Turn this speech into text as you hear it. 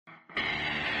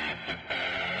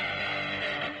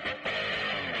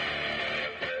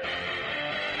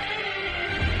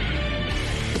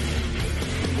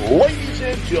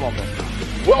gentlemen,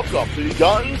 welcome to the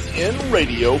Guns in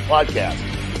Radio podcast.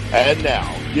 And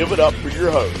now, give it up for your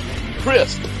hosts,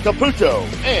 Chris Caputo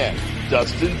and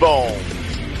Dustin Bones.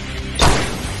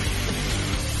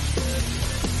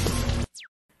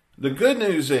 The good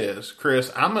news is,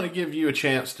 Chris, I'm going to give you a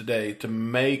chance today to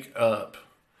make up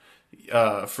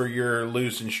for your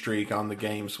losing streak on the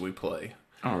games we play.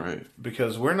 All right.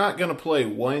 Because we're not going to play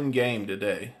one game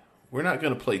today. We're not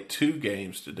going to play two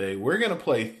games today. We're going to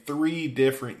play 3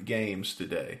 different games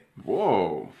today.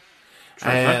 Whoa.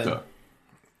 Trifecta.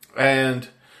 And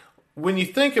when you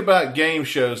think about game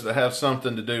shows that have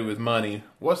something to do with money,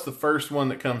 what's the first one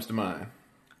that comes to mind?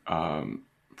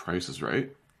 Price is Right.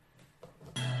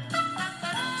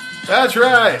 That's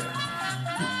right.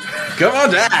 Come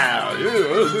on down.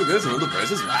 This one, the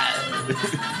Price is Right.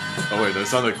 Oh wait, that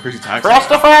sounds like Crazy Taxi.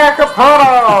 Christopher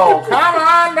Caputo, come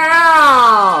on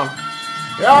down.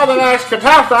 You're the next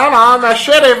contestant on the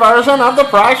shitty version of The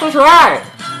Price is Right.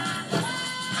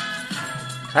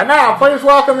 And now, please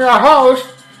welcome your host,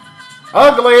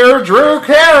 Uglier Drew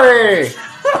Carey.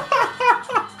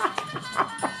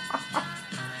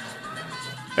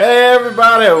 Hey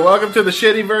everybody, welcome to the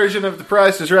shitty version of The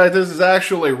Price is Right. This is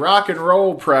actually rock and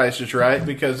roll Price is Right,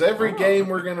 because every game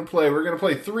we're going to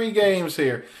play 3 games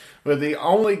here with the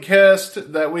only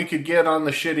guest that we could get on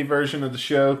the shitty version of the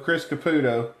show, Chris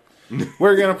Caputo.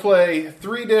 We're going to play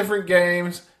 3 different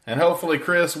games, and hopefully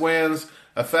Chris wins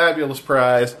a fabulous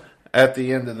prize at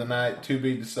the end of the night, to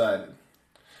be decided.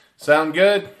 Sound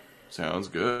good? Sounds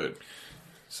good.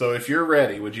 So if you're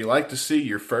ready, would you like to see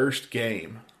your first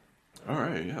game? All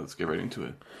right, yeah, let's get right into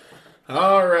it.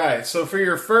 All right, so for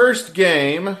your first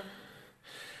game,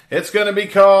 it's going to be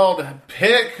called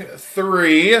Pick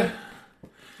 3. All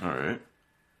right.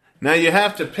 Now you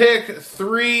have to pick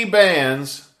 3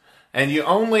 bands, and you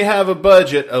only have a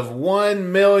budget of $1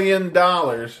 million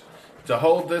to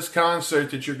hold this concert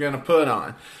that you're going to put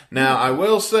on. Now, I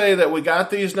will say that we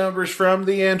got these numbers from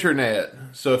the internet,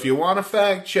 so if you want to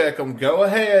fact check them, go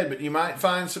ahead, but you might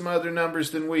find some other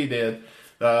numbers than we did.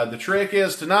 The trick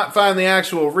is to not find the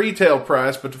actual retail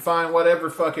price, but to find whatever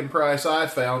fucking price I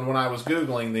found when I was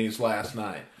Googling these last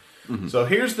night. Mm-hmm. So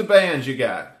here's the bands you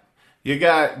got. You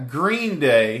got Green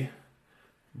Day,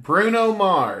 Bruno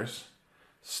Mars,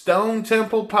 Stone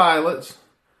Temple Pilots,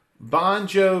 Bon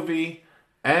Jovi,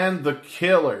 and The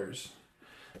Killers.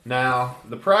 Now,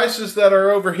 the prices that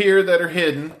are over here that are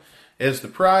hidden is the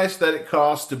price that it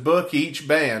costs to book each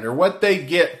band, or what they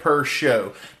get per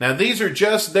show. Now, these are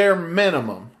just their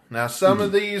minimum. Now, some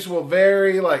of these will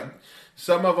vary, like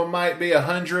some of them might be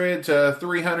 100 to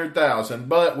 300,000,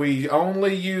 but we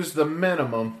only use the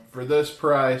minimum for this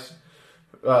price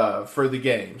for the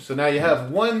game. So now you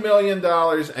have $1 million,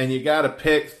 and you got to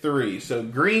pick 3. So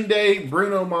Green Day,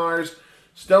 Bruno Mars,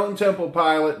 Stone Temple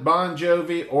Pilot, Bon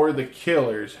Jovi, or The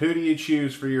Killers. Who do you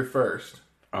choose for your first?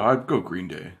 I'd go Green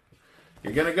Day.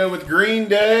 You're going to go with Green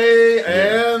Day,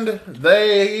 and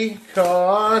they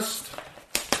cost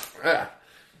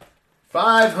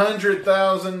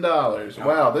 $500,000.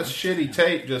 Wow, this shitty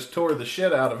tape just tore the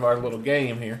shit out of our little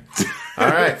game here. All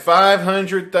right,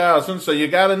 $500,000. So you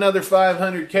got another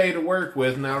 $500K to work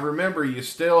with. Now remember, you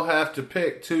still have to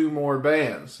pick 2 more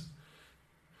bands.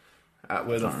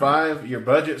 With a 5, your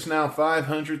budget's now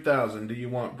 $500,000. Do you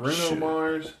want Bruno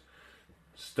Mars,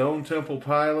 Stone Temple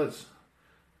Pilots,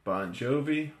 Bon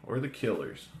Jovi, or The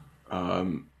Killers?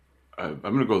 I'm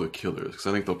gonna go with The Killers because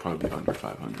I think they'll probably be under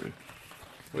 500.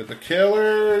 With The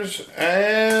Killers,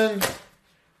 and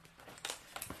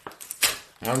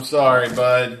I'm sorry,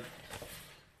 bud.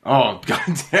 Oh,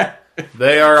 goddamn!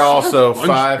 They are also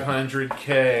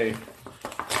 $500K.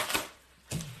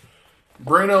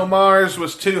 Bruno Mars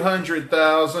was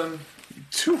 $200,000.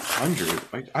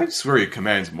 200? I swear he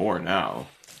commands more now.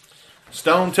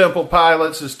 Stone Temple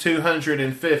Pilots is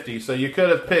 $250. So you could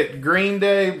have picked Green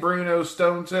Day, Bruno,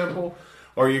 Stone Temple,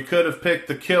 or you could have picked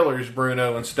The Killers,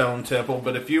 Bruno, and Stone Temple.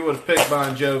 But if you would have picked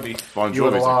Bon Jovi, you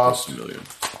would have lost. Like $1 million.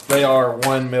 They are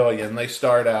 $1 million. They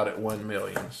start out at $1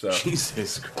 million. So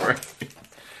Jesus Christ.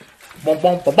 Boom,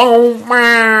 boom, boom, boom.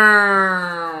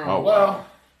 Oh, well,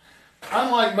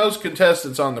 unlike most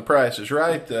contestants on The Price is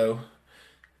Right, though,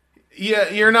 yeah,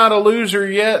 you're not a loser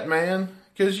yet, man,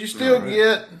 because you still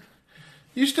get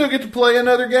to play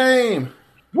another game.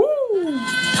 Woo!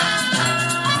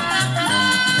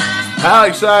 How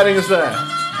exciting is that?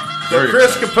 So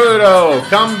Chris Caputo,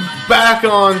 come back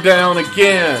on down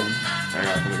again. Hang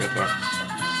on, let me get there.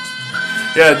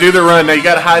 Yeah, do the run. Now you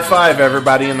got to high five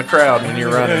everybody in the crowd when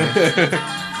you're running.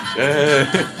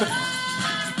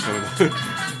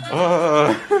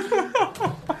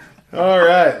 All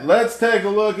right, let's take a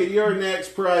look at your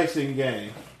next pricing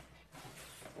game.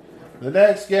 The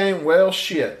next game, well,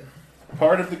 shit.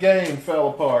 Part of the game fell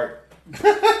apart.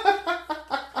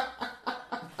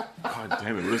 God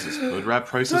damn it, what is this? Hood wrap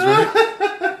prices,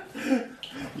 right?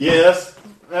 Yes.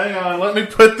 Hang on, let me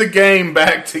put the game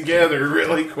back together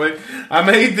really quick. I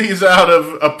made these out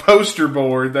of a poster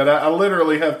board that I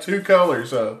literally have 2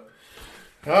 colors of.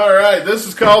 Alright, this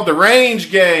is called the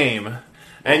Range Game.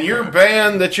 And your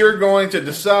band that you're going to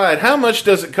decide how much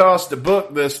does it cost to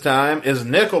book this time is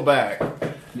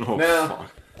Nickelback. Oh, Now,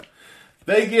 fuck.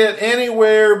 they get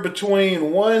anywhere between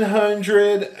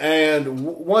 $100,000 and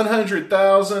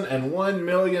 $1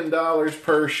 million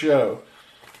per show.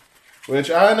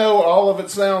 Which I know all of it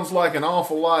sounds like an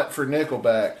awful lot for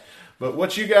Nickelback, but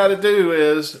what you got to do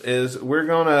is we're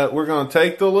gonna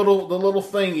take the little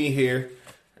thingy here,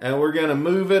 and we're gonna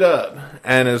move it up.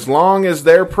 And as long as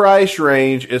their price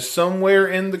range is somewhere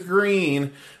in the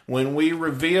green when we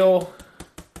reveal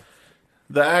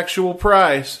the actual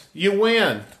price, you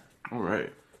win. All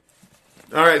right.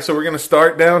 All right, so we're gonna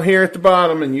start down here at the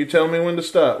bottom, and you tell me when to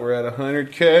stop. We're at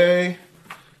 100K.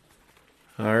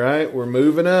 All right, we're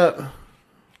moving up.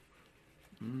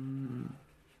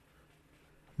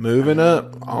 Moving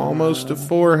up. Almost to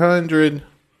 400.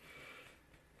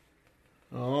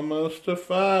 Almost to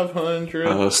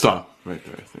 500. Stop. Right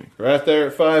there, I think. Right there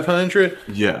at 500.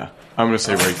 Yeah. I'm going to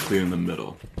say right clean in the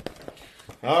middle.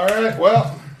 All right,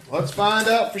 well, let's find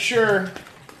out for sure.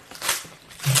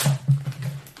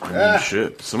 I mean,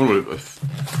 shit. Someone would, if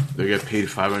they get paid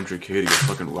 $500K to get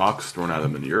fucking rocks thrown at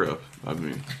them in Europe. I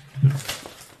mean...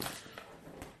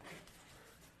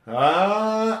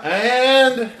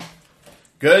 And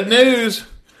good news.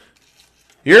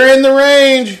 You're in the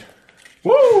range.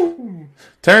 Woo!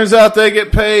 Turns out they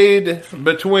get paid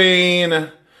between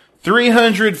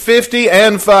 $350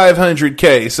 and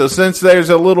 $500K. So since there's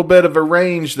a little bit of a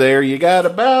range there, you got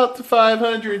about the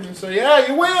 500, and so yeah,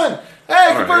 you win.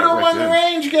 Hey, Caputo won the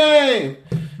range game.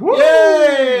 Woo!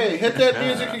 Yay! Hit that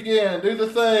music again. Do the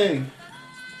thing.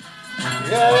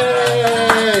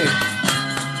 Yay!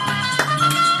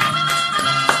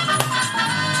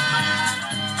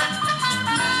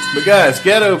 But guys,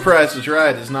 Ghetto Price is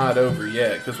Right is not over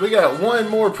yet, because we got one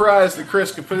more prize that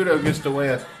Chris Caputo gets to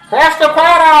win. Chris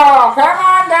Caputo, come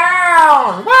on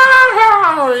down!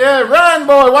 Wow! Yeah, run,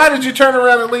 boy! Why did you turn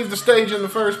around and leave the stage in the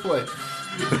first place?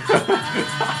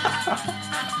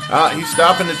 He's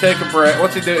stopping to take a breath.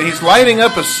 What's he doing? He's lighting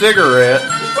up a cigarette.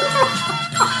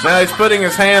 Now he's putting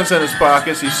his hands in his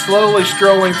pockets. He's slowly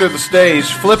strolling through the stage,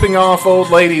 flipping off old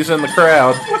ladies in the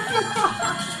crowd.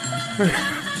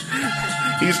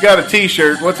 He's got a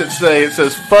t-shirt. What's it say? It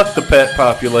says, "Fuck the pet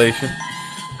population."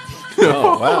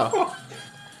 Oh, wow.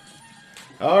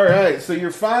 All right, so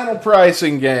your final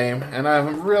pricing game, and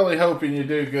I'm really hoping you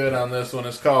do good on this one,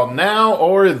 is called Now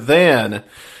or Then.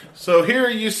 So here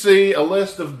you see a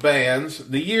list of bands.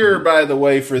 The year, by the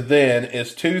way, for Then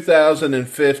is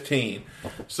 2015.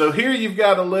 So here you've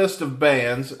got a list of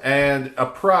bands and a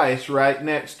price right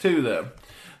next to them.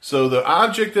 So the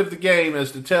object of the game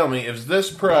is to tell me, is this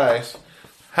price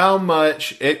how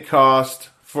much it cost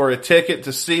for a ticket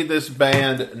to see this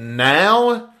band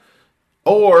now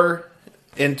or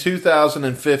in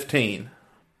 2015.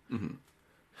 Mm-hmm.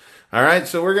 All right,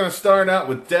 so we're going to start out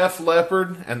with Def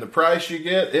Leppard, and the price you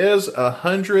get is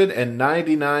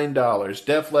 $199.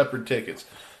 Def Leppard tickets.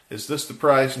 Is this the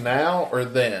price now or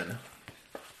then?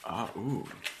 Ooh,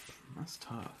 that's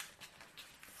tough.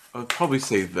 I'd probably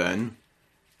say then.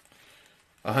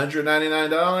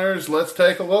 $199. Let's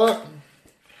take a look.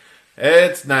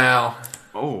 It's now.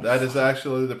 Oh, that is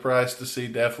actually the price to see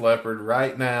Def Leppard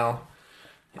right now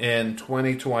in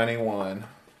 2021.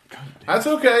 That's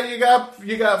okay. You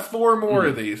got 4 more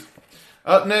of these.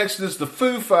 Up next is the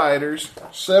Foo Fighters.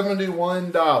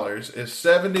 $71. Is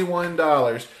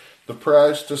 $71 the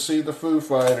price to see the Foo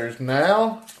Fighters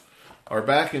now or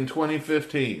back in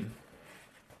 2015?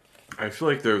 I feel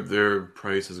like their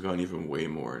price has gone even way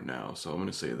more now, so I'm going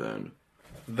to say then.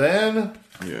 Then?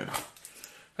 Yeah.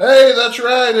 Hey, that's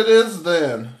right. It is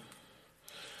then.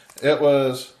 It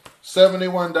was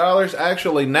 $71.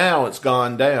 Actually, now it's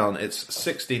gone down. It's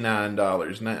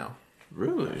 $69 now.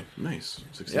 Really? Nice.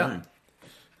 69.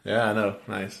 Yeah, I know.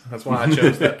 Nice. That's why I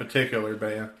chose that particular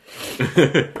band.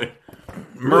 Really?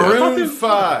 Maroon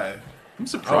 5. I'm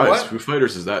surprised Foo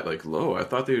Fighters is that like low. I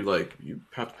thought they'd you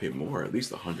have to pay more, at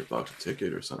least $100 a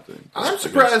ticket or something. I'm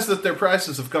surprised that their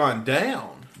prices have gone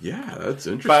down. Yeah, that's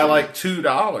interesting. By like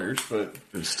 $2, but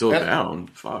it's still down.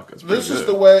 Fuck, that's this good. is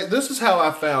the way. This is how I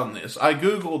found this. I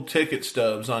googled ticket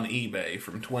stubs on eBay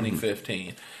from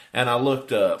 2015, and I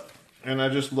looked up, and I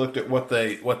just looked at what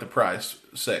the price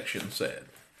section said.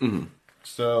 Mm-hmm.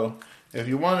 So, if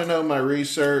you want to know my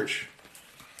research,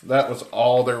 That was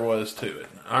all there was to it.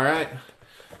 All right.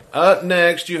 Up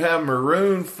next, you have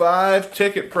Maroon 5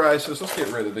 ticket prices. Let's get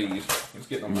rid of these. Let's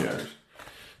get on my nerves.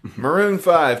 Maroon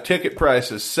 5 ticket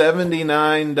prices,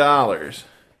 $79.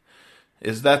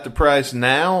 Is that the price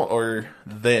now or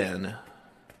then?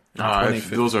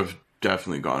 Those have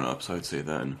definitely gone up, so I'd say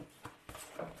then.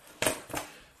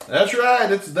 That's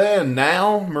right, it's then.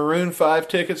 Now, Maroon 5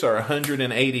 tickets are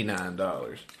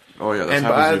 $189. Oh, yeah, that's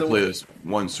happens to play this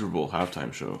one Super Bowl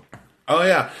halftime show. Oh,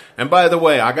 yeah. And by the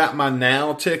way, I got my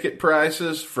now ticket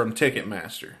prices from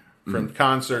Ticketmaster, from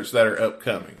concerts that are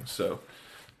upcoming. So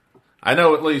I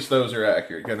know at least those are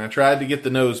accurate, and I tried to get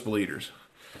the nosebleeders.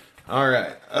 All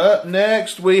right. Up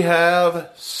next, we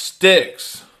have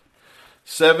Styx.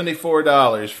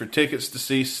 $74 for tickets to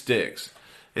see Styx.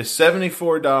 Is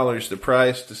 $74 the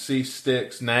price to see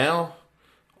Styx now,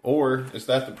 or is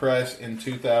that the price in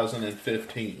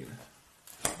 2015?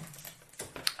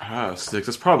 Styx.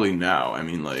 It's probably now. I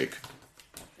mean, like,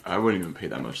 I wouldn't even pay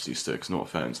that much to see Styx. No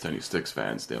offense to any Styx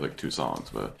fans. They have like 2 songs,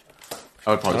 but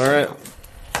I would probably. All right.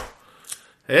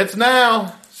 It's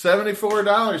now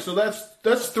 $74. So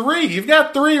that's 3. You've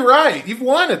got 3 right. You've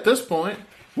won at this point.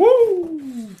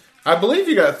 Woo! I believe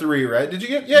you got 3 right. Did you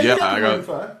get? Yeah, you got Maroon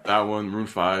 5. That one, Maroon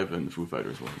 5, and the Foo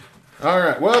Fighters one. All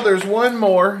right. Well, there's one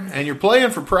more, and you're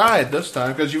playing for pride this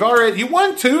time because you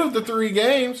won 2 of the 3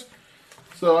 games.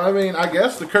 So I mean, I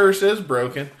guess the curse is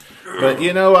broken. But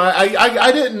you know,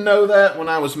 I didn't know that when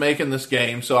I was making this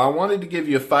game, so I wanted to give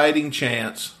you a fighting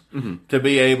chance to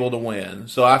be able to win.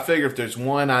 So I figure if there's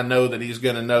one I know that he's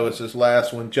going to know, it's this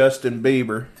last one, Justin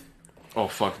Bieber. Oh,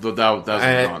 fuck. That's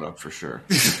gone up for sure.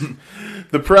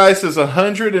 The price is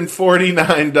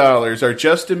 $149. Are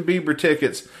Justin Bieber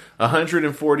tickets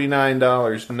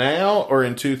 $149 now or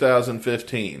in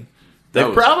 2015?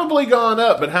 They've probably gone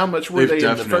up, but how much were they in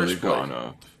the first place? They've definitely gone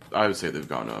up. I would say they've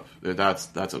gone up.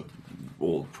 That's a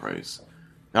old price.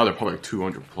 Now they're probably like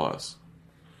 200 plus.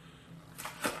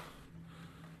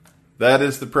 That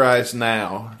is the price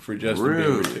now for Justin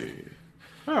Bieber. Really?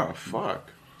 Oh, fuck.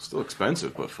 Still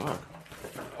expensive, but fuck.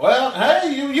 Well,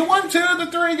 hey, you won 2 of the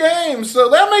 3 games, so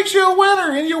that makes you a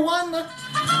winner, and you won the...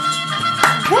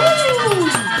 Woo!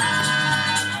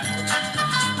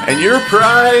 And your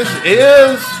prize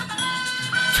is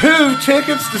 2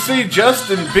 tickets to see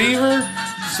Justin Bieber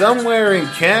somewhere in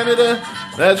Canada.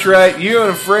 That's right, you and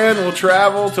a friend will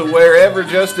travel to wherever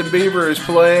Justin Bieber is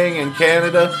playing in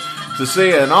Canada to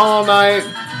see an all-night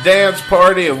dance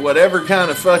party of whatever kind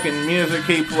of fucking music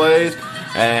he plays.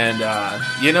 And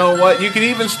you know what? You can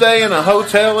even stay in a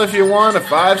hotel if you want, a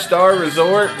 5-star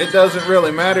resort. It doesn't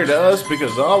really matter to us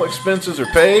because all expenses are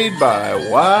paid by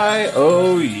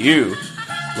YOU.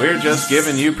 We're just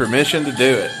giving you permission to do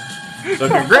it. So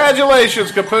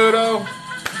congratulations, Caputo.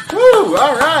 Woo!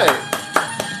 All right.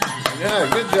 Yeah,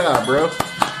 good job, bro.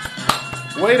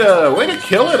 Way to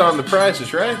kill it on the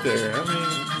prices right there. I mean,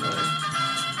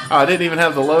 I didn't even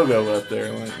have the logo up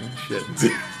there. Like, shit.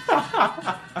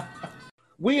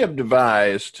 We have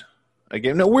devised a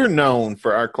game. No, we're known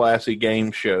for our classy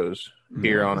game shows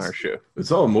here on our show.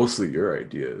 It's all mostly your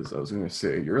ideas. I was going to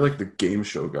say, you're like the game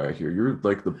show guy here. You're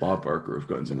like the Bob Barker of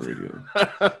Guns and Radio.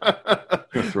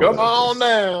 Come on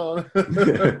down.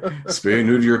 Spay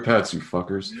new to your pets, you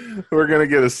fuckers. We're going to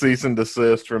get a cease and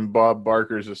desist from Bob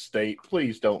Barker's estate.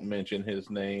 Please don't mention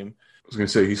his name. I was going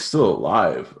to say, he's still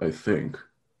alive, I think.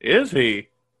 Is he?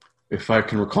 If I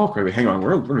can recall correctly. Hang on,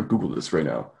 we're going to Google this right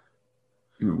now.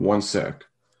 Give me 1 sec.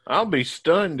 I'll be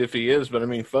stunned if he is, but I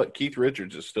mean, fuck, Keith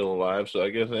Richards is still alive, so I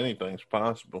guess anything's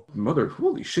possible.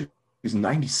 Holy shit, he's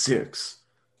 96.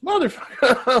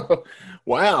 Motherfucker.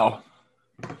 Wow.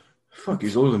 Fuck,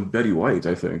 he's older than Betty White,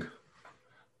 I think.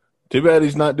 Too bad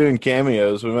he's not doing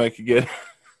cameos. We might get...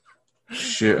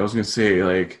 Shit, I was going to say,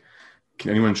 like, can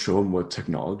anyone show him what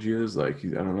technology is? Like,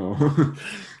 I don't know.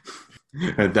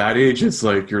 At that age, it's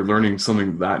like you're learning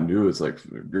something that new. It's like,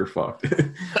 you're fucked.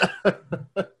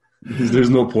 There's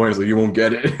no point. It's like, you won't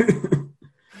get it.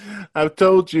 I've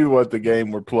told you what the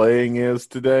game we're playing is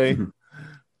today,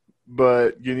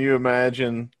 but can you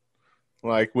imagine,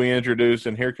 like, we introduce,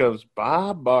 and here comes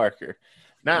Bob Barker.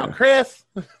 Now, yeah. Chris.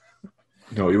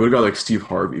 No, you would have got, like, Steve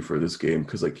Harvey for this game,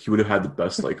 because, like, he would have had the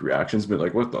best, like, reactions, been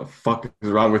like, what the fuck is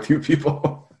wrong with you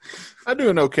people? I do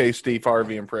an okay Steve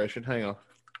Harvey impression. Hang on.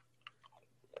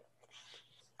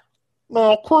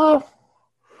 Now, Chris,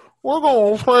 we're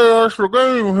going to play us a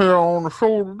game here on the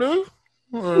show today.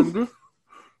 And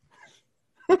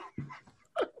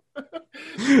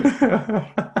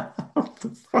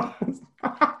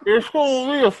it's going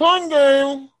to be a fun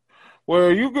game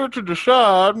where you get to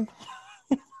decide.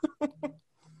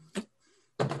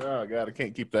 Oh, God, I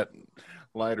can't keep that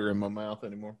lighter in my mouth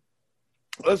anymore.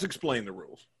 Let's explain the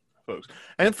rules, folks.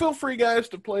 And feel free, guys,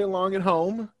 to play along at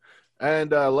home.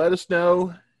 And let us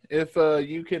know if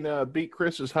you can beat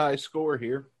Chris's high score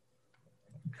here.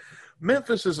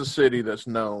 Memphis is a city that's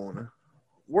known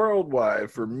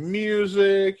worldwide for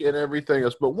music and everything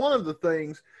else. But one of the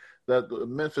things that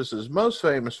Memphis is most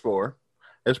famous for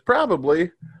is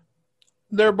probably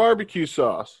their barbecue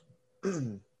sauce.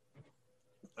 And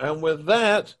with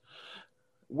that,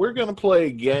 we're going to play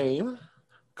a game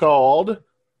called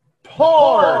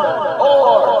Porn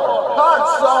or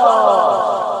Hot Sauce.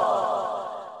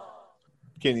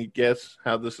 Can you guess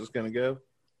how this is going to go?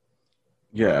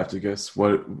 Yeah, I have to guess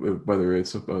whether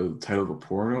it's a title of a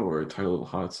porno or a title of a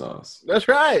hot sauce. That's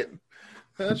right.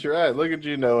 That's right. Look at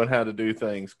you knowing how to do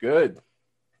things. Good.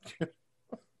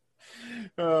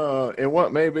 And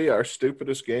what may be our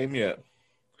stupidest game yet.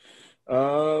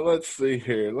 Let's see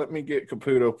here. Let me get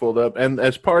Caputo pulled up. And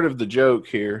as part of the joke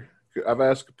here, I've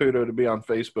asked Caputo to be on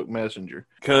Facebook Messenger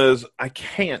because I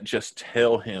can't just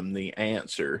tell him the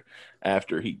answer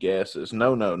after he guesses.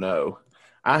 No.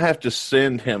 I have to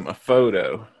send him a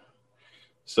photo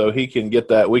so he can get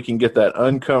that. We can get that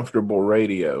uncomfortable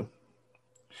radio.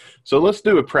 So let's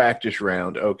do a practice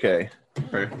round. Okay.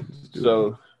 All right.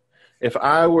 So if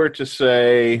I were to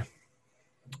say,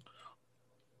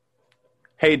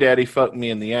 "Hey, Daddy, fuck me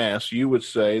in the ass," you would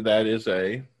say that is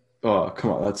a... Oh,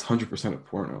 come on. That's 100% a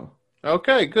porno.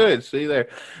 Okay, good. See there.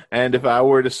 And if I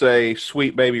were to say,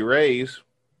 "Sweet Baby Ray's,"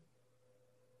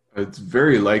 It's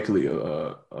very likely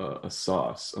a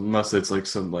sauce, unless it's like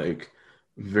some like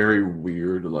very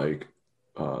weird like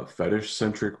fetish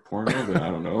centric porno. Then I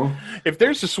don't know. If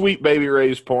there's a Sweet Baby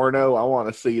Ray's porno, I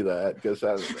want to see that because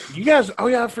you guys. Oh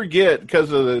yeah, I forget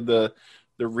because of the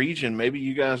region. Maybe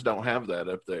you guys don't have that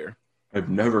up there. I've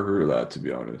never heard of that, to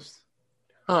be honest.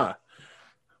 Huh.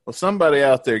 Well, somebody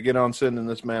out there, get on sending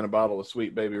this man a bottle of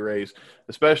Sweet Baby Ray's,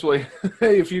 especially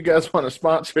if you guys want to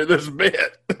sponsor this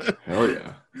bit. Hell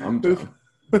yeah, I'm down.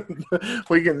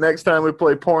 We can, next time we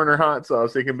play Porn or Hot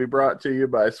Sauce, it can be brought to you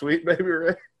by Sweet Baby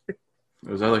Ray.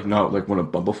 Is that like not like one of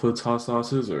Bumblefoot's hot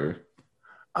sauces, or?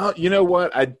 You know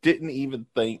what? I didn't even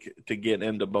think to get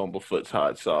into Bumblefoot's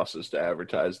hot sauces to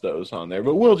advertise those on there,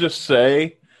 but we'll just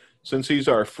say, since he's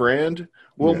our friend,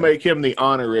 we'll make him the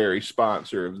honorary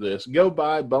sponsor of this. Go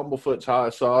buy Bumblefoot's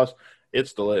hot sauce.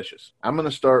 It's delicious. I'm going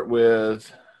to start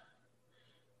with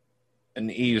an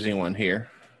easy one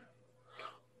here.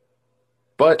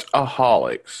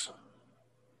 Buttaholics.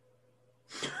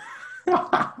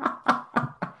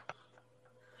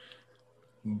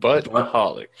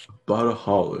 Buttaholics.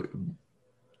 Buttaholic.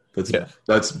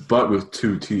 That's butt with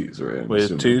two T's, right? With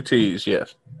assuming. Two T's,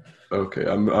 yes. Okay,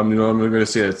 I'm going to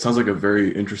say it sounds like a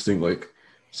very interesting like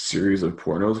series of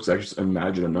pornos because I just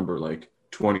imagine a number like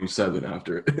 27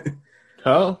 after it.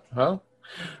 Oh,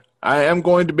 I am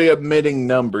going to be omitting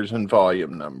numbers and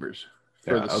volume numbers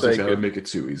for the sake of make it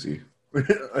too easy.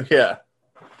 Yeah.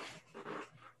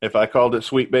 If I called it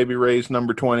Sweet Baby Ray's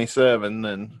number 27,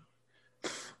 then.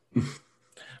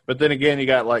 But then again, you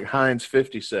got like Heinz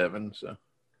 57, so.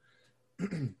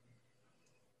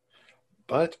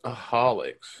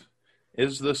 Buttaholics.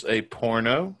 Is this a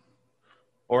porno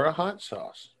or a hot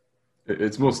sauce?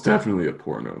 It's most definitely a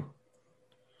porno.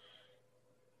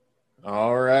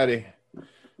 All righty.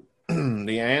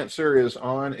 The answer is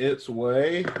on its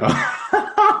way.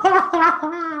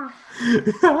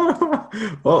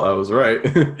 Well, I was right.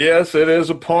 Yes, it is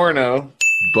a porno.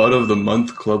 Butt of the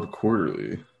Month Club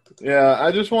Quarterly. Yeah,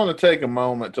 I just want to take a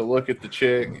moment to look at the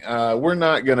chick. We're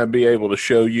not going to be able to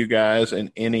show you guys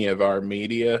in any of our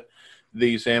media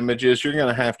these images. You're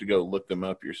going to have to go look them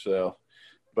up yourself.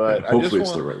 But hopefully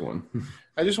it's the right one.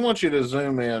 I just want you to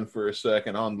zoom in for a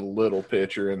second on the little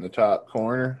picture in the top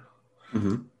corner.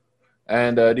 Mm-hmm.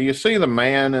 And do you see the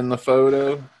man in the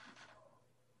photo?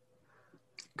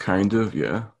 Kind of,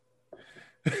 yeah.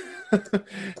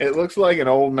 It looks like an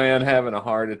old man having a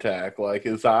heart attack. Like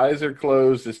his eyes are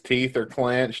closed, his teeth are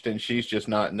clenched, and she's just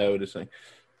not noticing.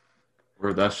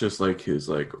 Or that's just like his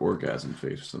like orgasm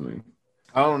face or something.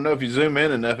 I don't know if you zoom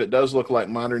in enough, it does look like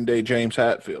modern day James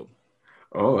Hetfield.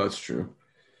 Oh, that's true.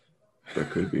 That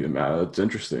could be a matter. That's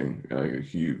interesting.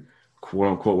 He quote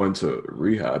unquote went to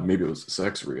rehab. Maybe it was a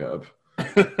sex rehab.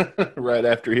 Right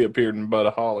after he appeared in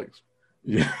Buttaholics.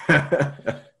 Yeah.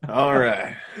 All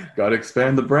right. Got to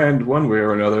expand the brand one way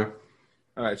or another.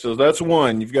 All right. So that's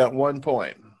one. You've got 1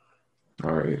 point.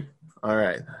 All right. All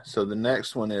right. So the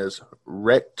next one is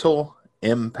rectal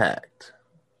impact.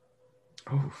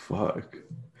 Oh, fuck.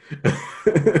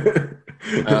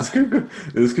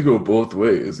 This could go both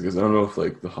ways because I don't know if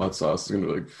like the hot sauce is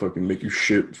gonna like fucking make you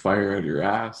shit fire out of your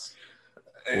ass.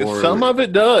 Or, Some of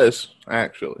it does,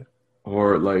 actually.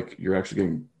 or like you're actually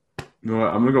getting. You know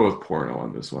what? I'm gonna go with porno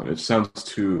on this one. It sounds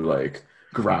too like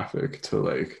graphic to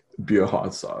like be a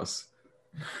hot sauce.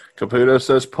 Caputo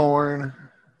says porn.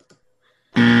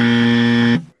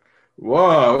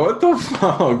 Whoa! What the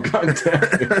fuck? Oh, God damn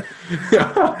it.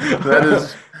 That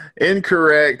is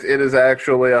incorrect. It is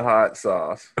actually a hot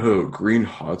sauce. Oh, green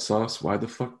hot sauce? Why the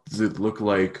fuck does it look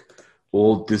like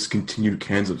old discontinued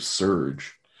cans of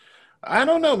Surge? I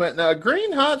don't know, man. Now,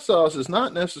 green hot sauce is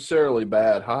not necessarily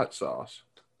bad hot sauce.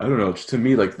 I don't know. Just to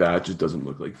me, like that just doesn't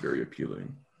look like very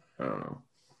appealing. I don't know.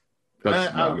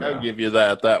 That's I'll give you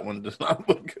that. That one does not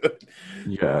look good.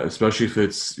 Yeah, especially if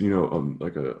it's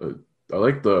like I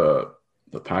like the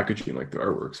packaging, like the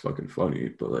artwork's fucking funny,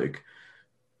 but like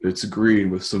it's green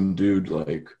with some dude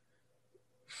like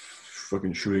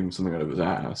fucking shooting something out of his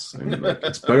ass. I mean, like I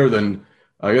guess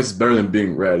it's better than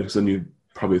being red, because then you'd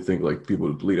probably think like people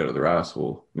would bleed out of their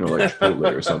asshole, like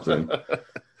Chipotle or something.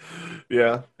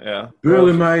 Yeah.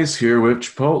 Billy Mays here with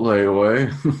Chipotle away.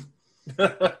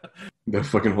 That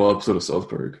fucking whole episode of South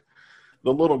Park.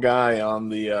 The little guy on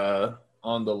the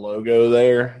logo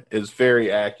there is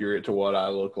very accurate to what I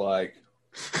look like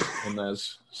in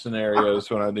those scenarios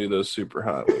when I do those super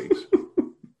hot weeks.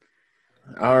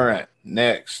 All right,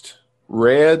 next,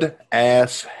 red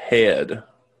ass head.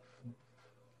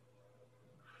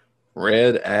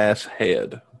 Red ass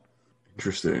head,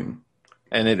 Interesting.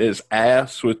 and it is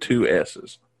ass with 2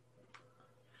 S's.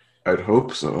 I'd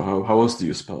hope so. How else do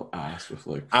you spell ass with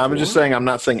like? I'm 4? just saying. I'm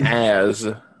not saying as,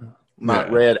 not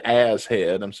Yeah. red as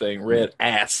head. I'm saying red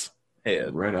ass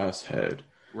head. Red ass head.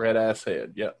 Red ass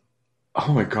head. Yep.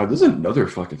 Oh my god, this is another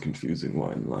fucking confusing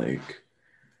one. Like,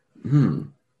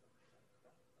 I'm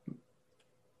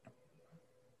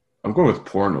going with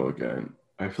porno again.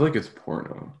 I feel like it's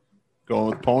porno. Going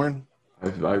with porn.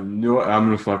 I knew I'm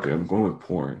gonna fuck it. I'm going with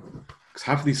porn. Because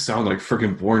half of these sound like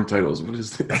freaking porn titles. What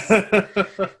is this?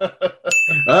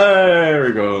 There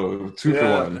we go. 2 for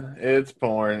 1. It's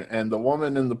porn, and the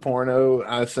woman in the porno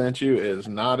I sent you is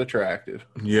not attractive.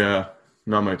 Yeah,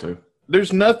 not my type.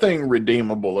 There's nothing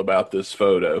redeemable about this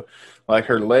photo. Like,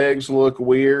 her legs look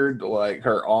weird. Like,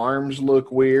 her arms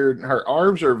look weird. Her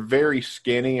arms are very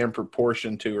skinny in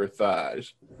proportion to her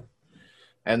thighs.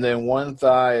 And then one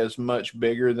thigh is much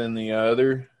bigger than the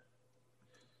other.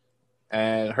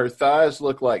 And her thighs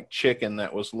look like chicken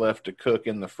that was left to cook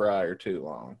in the fryer too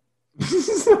long.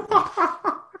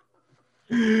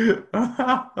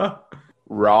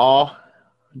 Raw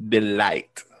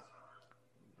delight.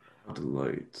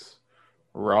 Delight.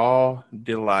 Raw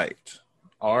delight.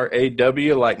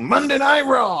 RAW, like Monday Night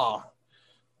Raw.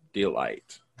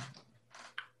 Delight.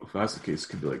 If that's the case, it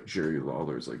could be like Jerry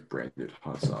Lawler's like branded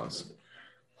hot sauce.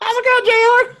 How's it going,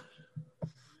 JR?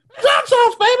 Hot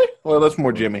sauce, baby. Well, that's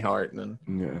more Jimmy Hart than.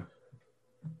 Yeah.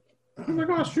 Oh my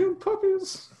gosh, shooting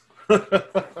puppies.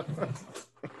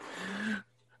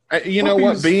 You know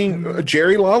what? Being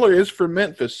Jerry Lawler is from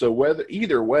Memphis, so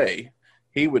either way,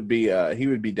 he would be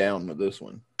down with this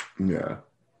one. Yeah.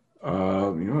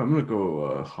 I'm gonna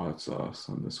go hot sauce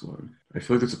on this one. I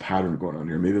feel like there's a pattern going on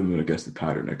here. Maybe I'm gonna guess the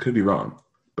pattern. I could be wrong,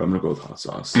 but I'm gonna go with hot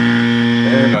sauce.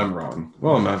 And I'm wrong.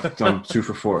 Well, I'm 2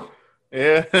 for 4.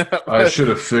 Yeah. I should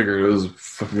have figured it was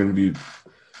fucking gonna be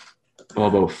all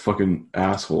about fucking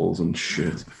assholes and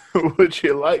shit. Would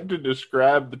you like to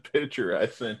describe the picture I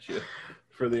sent you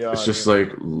for the audience? It's just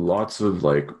like lots of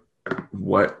like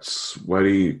wet,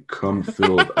 sweaty,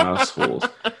 cum-filled assholes.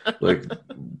 Like,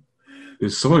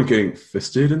 is someone getting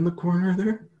fisted in the corner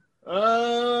there?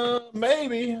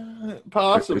 Maybe,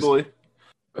 possibly.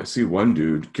 I see one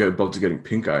dude about to getting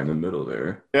pink eye in the middle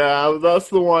there. Yeah, that's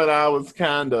the one I was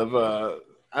kind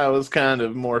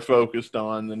of more focused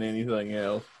on than anything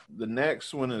else. The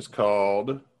next one is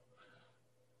called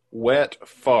Wet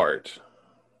Fart.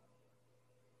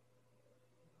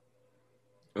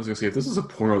 I was gonna say, if this is a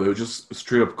porno, they would just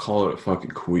straight up call it a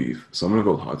fucking queef. So I'm gonna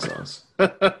go with hot sauce.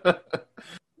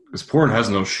 Because porn has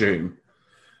no shame.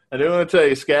 I do want to tell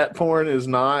you, scat porn is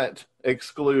not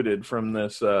excluded from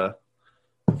this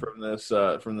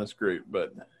group.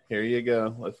 But here you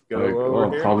go. Let's go over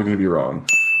I'm here. probably gonna be wrong.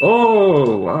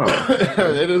 Oh wow!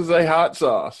 It is a hot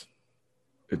sauce.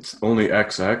 It's only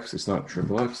XX. It's not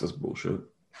XXX. That's bullshit.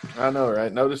 I know,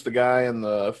 right? Notice the guy in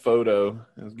the photo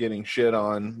is getting shit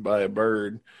on by a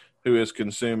bird who is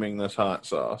consuming this hot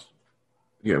sauce.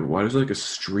 Yeah, but why is there like a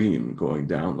stream going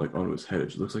down like onto his head?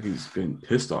 It looks like he's been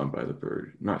pissed on by the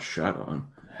bird, not shat on.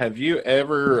 Have you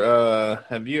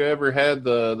ever had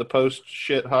the post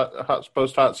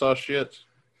hot sauce shits?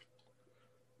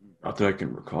 Not that I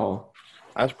can recall.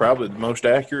 That's probably the most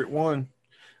accurate one.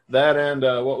 That and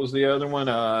what was the other one?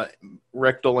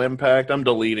 Rectal Impact. I'm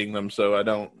deleting them so I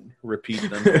don't repeat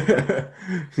them.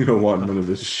 You don't want none of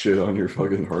this shit on your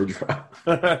fucking hard drive.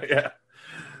 Yeah.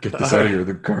 Get this out of here.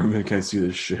 The government can't see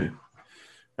this shit.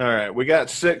 All right, we got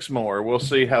 6 more. We'll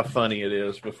see how funny it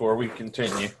is before we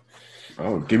continue.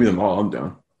 Oh, give me them all. I'm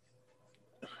down.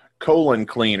 Colon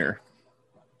cleaner.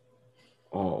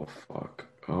 Oh, fuck.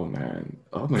 Oh, man.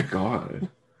 Oh, my God.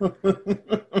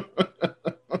 That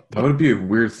would be a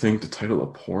weird thing to title a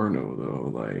porno, though.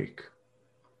 Like,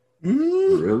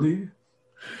 really?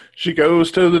 She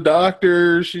goes to the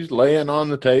doctor. She's laying on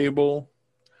the table.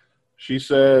 She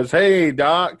says, "Hey,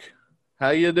 doc,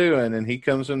 how you doing?" And he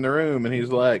comes in the room and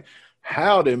he's like,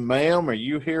 "Howdy, ma'am. Are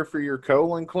you here for your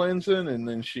colon cleansing?" And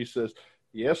then she says,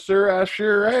 "Yes, sir, I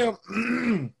sure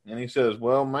am." And he says,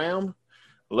 "Well, ma'am,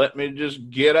 let me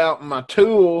just get out my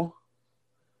tool."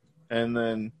 And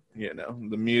then,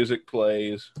 the music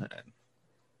plays.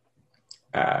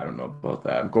 I don't know about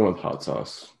that. I'm going with hot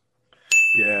sauce.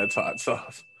 Yeah, it's hot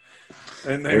sauce.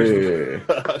 And there's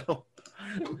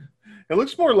it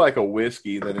looks more like a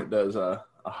whiskey than it does a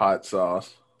hot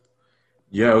sauce.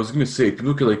 Yeah, I was gonna say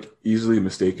people could like easily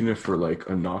mistaken it for like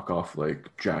a knockoff like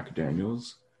Jack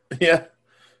Daniels. Yeah.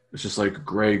 It's just like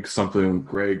Greg something,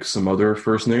 Greg some other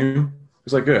first name.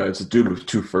 It's like, yeah, it's a dude with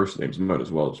 2 first names. You might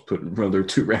as well just put another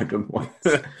 2 random ones.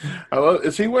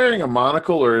 Is he wearing a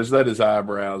monocle or is that his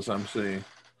eyebrows I'm seeing?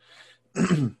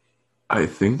 I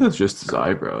think that's just his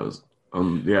eyebrows.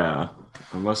 Yeah.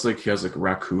 Unless like he has like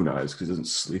raccoon eyes because he doesn't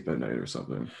sleep at night or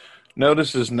something.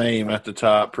 Notice his name at the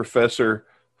top, Professor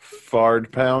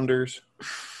Fard Pounders.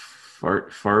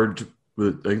 Fard.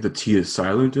 I think the T is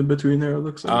silent in between there. It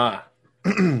looks like.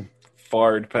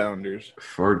 Fard Pounders.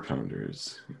 Fard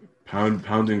Pounders.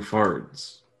 Pounding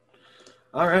fards.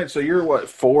 All right, so you're what,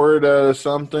 4 to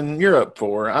something? You're up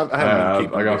 4.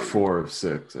 I got 4 of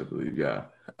 6, I believe. Yeah.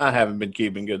 I haven't been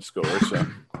keeping good score, so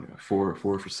Yeah, 4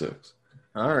 for 6.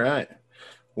 All right.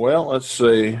 Well, let's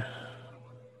see.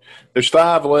 There's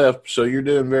 5 left, so you're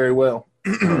doing very well.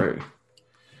 All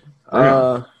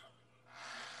right.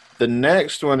 The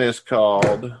next one is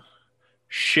called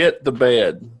Shit the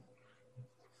Bed.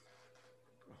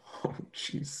 Oh,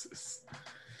 Jesus.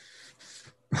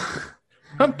 See,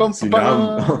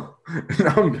 now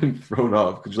I'm getting thrown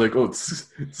off because you're like, oh,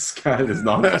 this cat is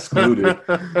not excluded.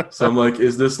 So I'm like,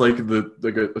 is this like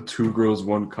a 2 Girls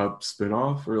 1 Cup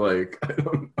spinoff or like I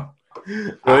don't know.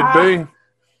 Could be.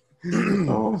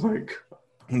 Oh my God.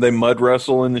 They mud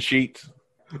wrestle in the sheets.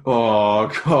 Oh,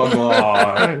 come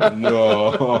on.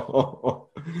 No.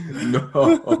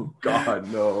 No. God,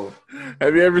 no.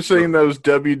 Have you ever seen those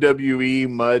WWE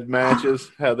mud matches?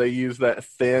 How they use that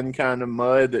thin kind of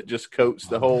mud that just coats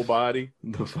the whole body?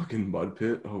 The fucking mud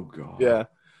pit? Oh, God. Yeah.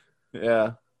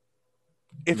 Yeah.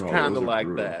 It's No, kind those of are like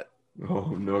brutal. that.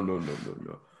 Oh, no.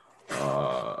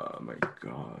 My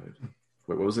God.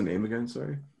 Wait, what was the name again?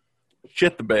 Sorry.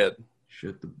 Shit the bed.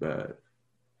 Shit the bed.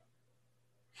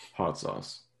 Hot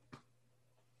sauce.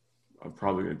 I'm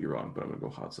probably going to be wrong, but I'm going to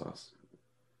go hot sauce.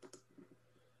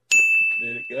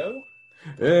 Did it go?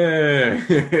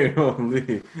 Hey,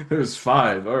 holy. There's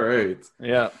 5. All right.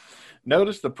 Yeah.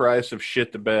 Notice the price of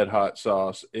shit the bed hot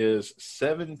sauce is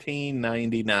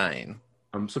 $17.99.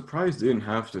 I'm surprised they didn't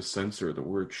have to censor the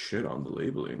word shit on the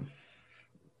labeling.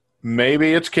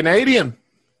 Maybe it's Canadian.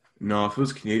 No, if it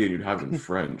was Canadian, you'd have it in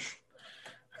French.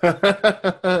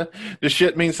 Does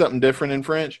shit mean something different in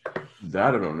French?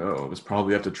 That I don't know. It's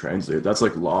probably have to translate. That's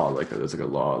like law. Like that's like a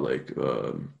law. Like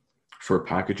for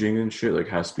packaging and shit, like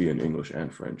has to be in English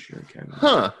and French here in Canada.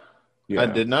 Huh. Yeah. I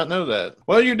did not know that.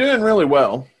 Well, you're doing really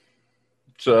well.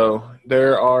 So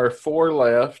there are 4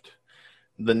 left.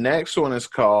 The next one is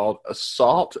called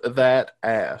Assault That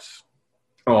Ass.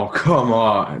 Oh, come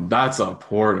on. That's a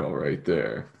porno right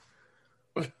there.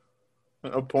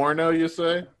 A porno, you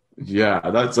say? Yeah,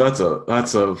 that's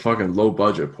a fucking low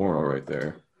budget porno right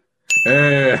there.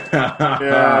 Hey.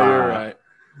 Yeah, you're right.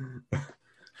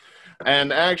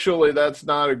 And actually, that's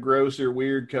not a gross or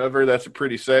weird cover. That's a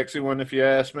pretty sexy one, if you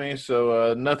ask me.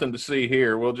 So nothing to see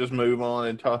here. We'll just move on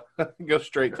and talk. Go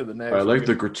straight to the next. I like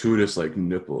the gratuitous like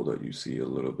nipple that you see a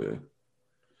little bit.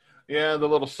 Yeah, the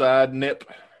little side nip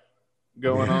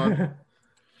going on.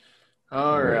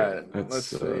 All right. Let's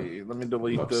see. Let me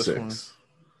delete this 6. one.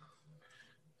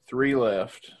 3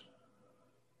 left.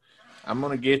 I'm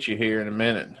going to get you here in a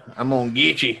minute. I'm going to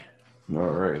get you. All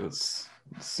right, let's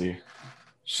see.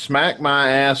 Smack my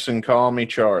ass and call me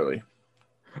Charlie.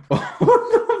 What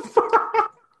the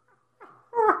fuck?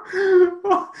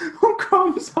 Who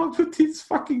comes up with these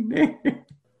fucking names?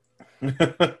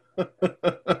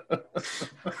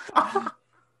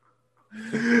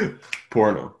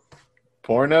 Porno.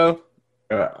 Porno?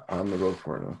 I'm gonna go with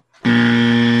porno.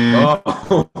 Oh,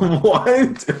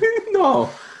 what? No.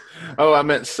 Oh, I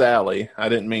meant Sally. I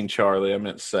didn't mean Charlie. I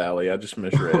meant Sally. I just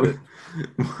misread it.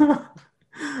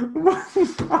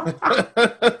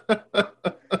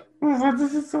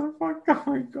 This is so fucked up.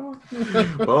 Oh my god.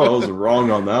 Well, I was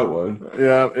wrong on that one.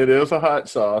 Yeah, it is a hot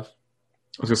sauce.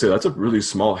 I was gonna say that's a really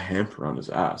small hamper on his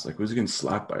ass. Like, was he getting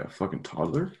slapped by a fucking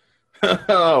toddler?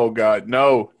 Oh god,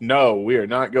 no, we are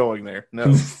not going there.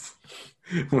 No.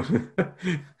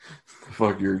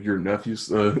 Fuck, your nephew's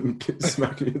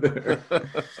smacking you there.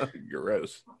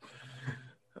 Gross.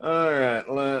 All right,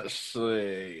 let's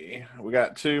see. We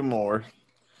got two more.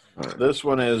 Right. This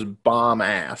one is bomb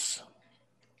ass.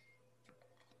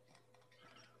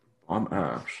 Bomb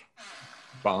ass.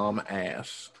 Bomb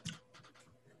ass.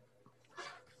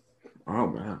 Oh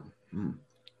man.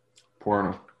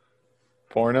 Porno.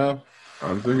 Porno?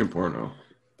 I'm thinking porno.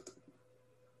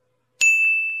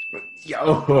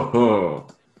 Yo.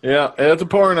 Yeah, it's a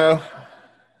porno.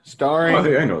 Starring. Oh,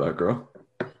 hey, I know that girl.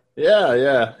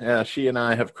 Yeah. She and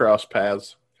I have crossed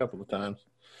paths a couple of times.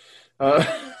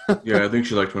 Yeah, I think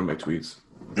she liked one of my tweets.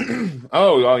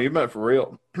 Oh, you meant for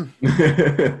real.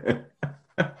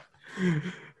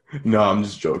 No, I'm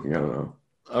just joking. I don't know.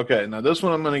 Okay, now this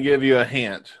one I'm going to give you a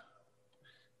hint.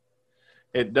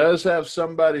 It does have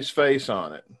somebody's face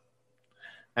on it.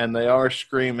 And they are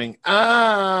screaming,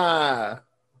 "Ah!"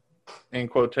 in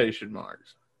quotation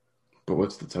marks. But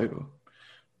what's the title?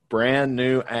 Brand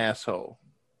new asshole.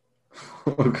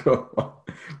 Oh,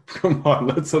 come on,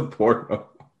 that's a porno.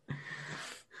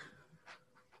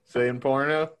 Saying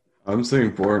porno? I'm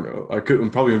saying porno. I'm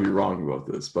probably gonna be wrong about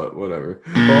this, but whatever.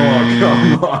 Oh,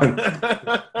 come on.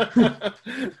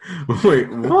 Wait,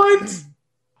 what?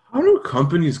 How do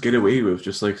companies get away with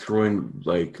just like throwing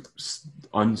like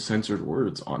uncensored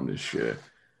words on this shit?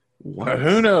 What?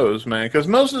 Who knows, man? Because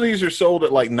most of these are sold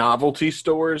at like novelty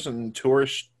stores and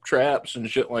tourist traps and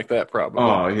shit like that, probably.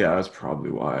 Oh, yeah, that's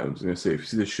probably why. I was going to say, if you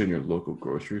see this shit in your local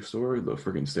grocery store, the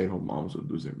freaking stay-at-home moms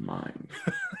would lose their mind.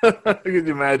 Could you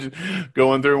imagine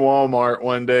going through Walmart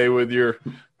one day with your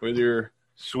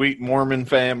sweet Mormon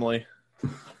family?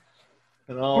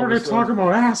 And all What are they talking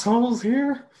about, assholes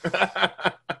here?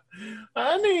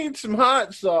 I need some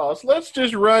hot sauce. Let's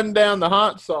just run down the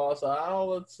hot sauce aisle.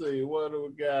 Let's see. What do we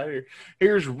got here?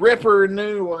 Here's Ripper,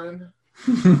 new one.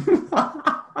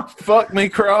 Fuck me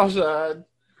cross-eyed.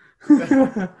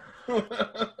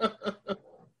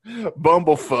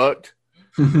 Bumblefucked.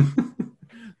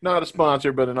 Not a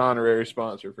sponsor, but an honorary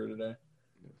sponsor for today.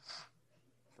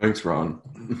 Thanks, Ron.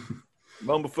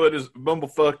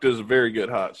 Bumblefucked is a very good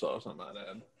hot sauce, I might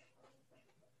add.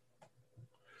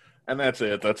 And that's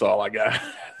it. That's all I got.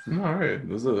 All right.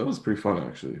 That was pretty fun,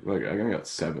 actually. Like, I got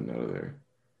 7 out of there.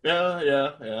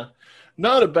 Yeah.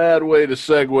 Not a bad way to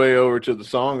segue over to the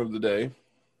song of the day.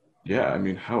 Yeah, I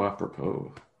mean, how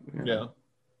apropos. Yeah.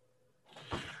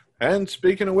 And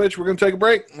speaking of which, we're going to take a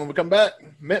break. When we come back,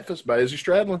 Memphis by Izzy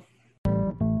Stradlin.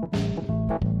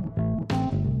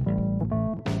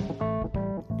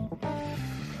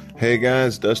 Hey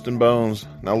guys, Dustin Bones.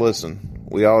 Now listen.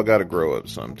 We all got to grow up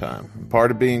sometime.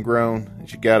 Part of being grown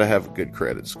is you got to have a good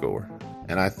credit score.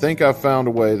 And I think I've found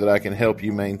a way that I can help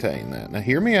you maintain that. Now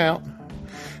hear me out.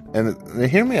 And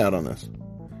hear me out on this.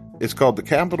 It's called the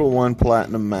Capital One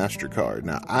Platinum MasterCard.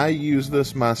 Now I use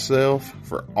this myself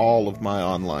for all of my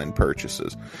online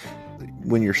purchases.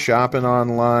 When you're shopping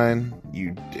online,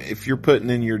 if you're putting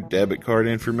in your debit card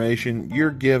information,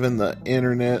 you're giving the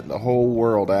internet, the whole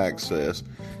world access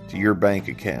to your bank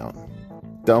account.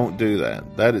 Don't do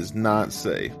that. That is not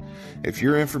safe. If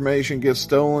your information gets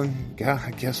stolen,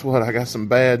 guess what? I got some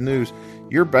bad news.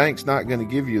 Your bank's not going to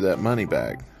give you that money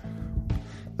back.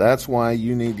 That's why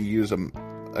you need to use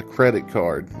a credit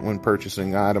card when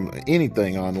purchasing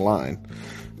anything online.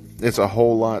 It's a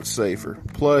whole lot safer.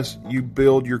 Plus, you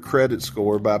build your credit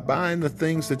score by buying the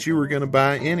things that you were going to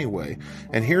buy anyway.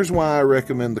 And here's why I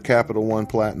recommend the Capital One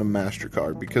Platinum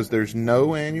MasterCard. Because there's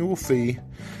no annual fee,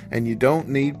 and you don't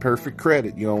need perfect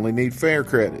credit. You only need fair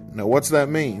credit. Now, what's that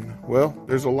mean? Well,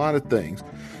 there's a lot of things.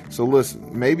 So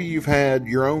listen, maybe you've had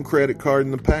your own credit card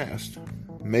in the past.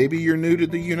 Maybe you're new to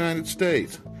the United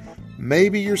States.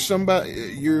 Maybe you're a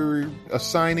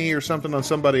signee or something on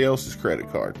somebody else's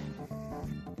credit card.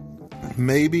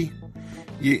 Maybe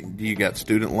you got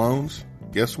student loans.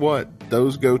 Guess what?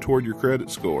 Those go toward your credit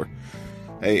score.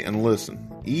 Hey, and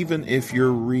listen, even if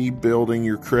you're rebuilding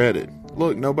your credit,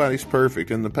 look, nobody's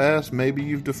perfect. In the past, maybe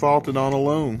you've defaulted on a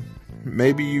loan.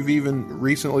 Maybe you've even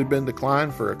recently been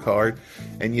declined for a card,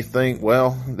 and you think,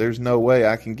 well, there's no way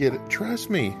I can get it. Trust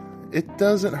me, it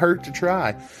doesn't hurt to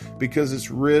try because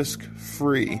it's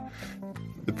risk-free.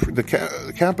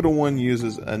 The Capital One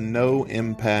uses a no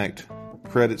impact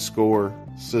credit score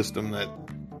system that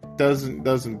doesn't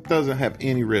have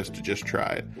any risk to just try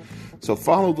it. So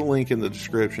follow the link in the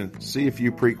description, see if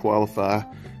you pre-qualify,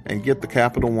 and get the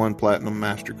Capital One Platinum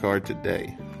MasterCard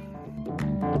today.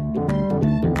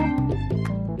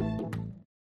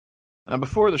 Now,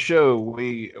 before the show,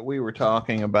 we were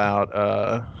talking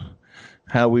about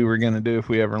how we were going to do if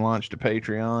we ever launched a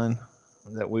Patreon,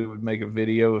 that we would make a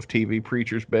video of TV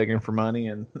preachers begging for money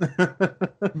and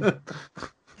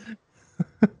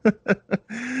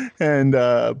and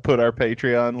put our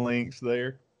Patreon links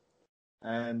there.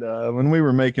 And when we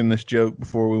were making this joke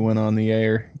before we went on the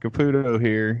air, Caputo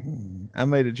here, I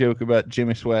made a joke about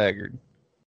Jimmy Swaggart.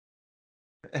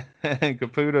 And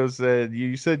Caputo said,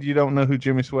 you said you don't know who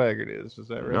Jimmy Swaggart is. Is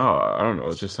that right? No, I don't know.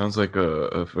 It just sounds like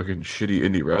a fucking shitty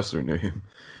indie wrestler name.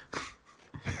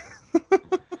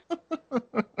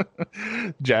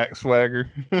 Jack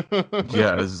Swagger.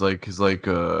 Yeah, it's like his like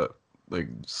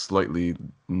slightly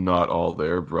not all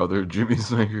there brother, Jimmy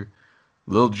Swagger.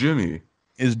 Little Jimmy.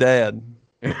 His dad.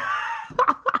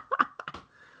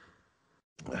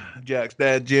 Jack's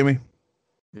dad, Jimmy.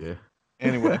 Yeah.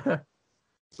 Anyway.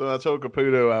 So I told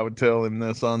Caputo I would tell him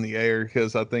this on the air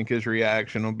because I think his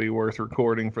reaction will be worth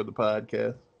recording for the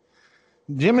podcast.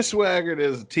 Jimmy Swaggart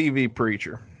is a TV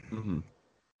preacher. Mm-hmm.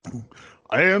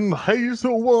 And he's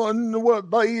the one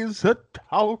with days that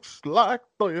talks like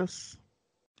this.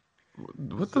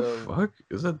 What the fuck?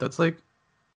 That's like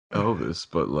Elvis,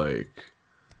 but like...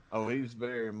 Oh, he's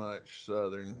very much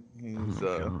Southern. He's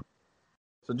so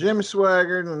Jimmy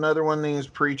Swaggart and another one of these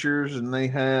preachers, and they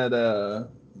had a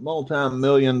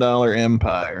multi-million-dollar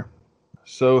empire.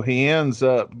 So he ends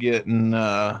up getting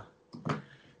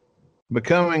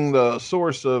becoming the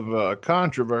source of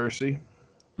controversy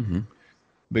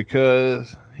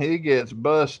because he gets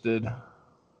busted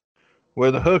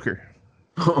with a hooker.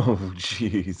 Oh,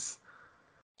 jeez.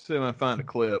 See if I find a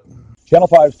clip. Channel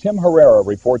 5's Tim Herrera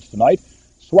reports tonight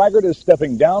Swaggart is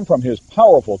stepping down from his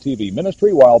powerful TV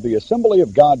ministry while the Assembly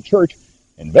of God Church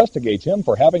investigates him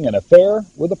for having an affair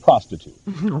with a prostitute.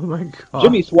 Oh, my God.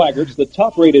 Jimmy Swaggart's the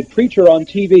top-rated preacher on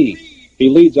TV. He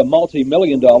leads a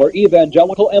multi-million-dollar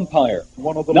evangelical empire.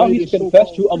 Now he's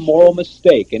confessed to a moral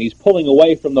mistake, and he's pulling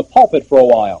away from the pulpit for a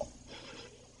while.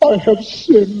 I have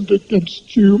sinned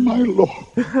against you, my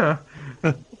Lord.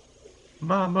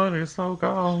 My money's so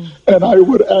gone. And I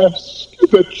would ask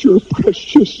that your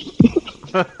precious blood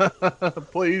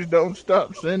Please don't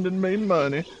stop sending me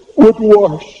money. would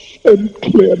wash and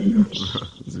cleanse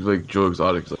It's like Joe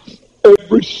Exotic's like,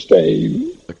 every stain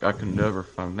I can never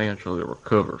financially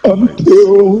recover from this.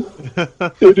 until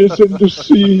it is in the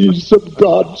seas of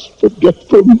God's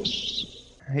forgetfulness.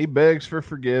 He begs for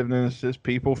forgiveness. His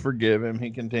people forgive him.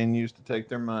 He continues to take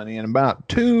their money. And about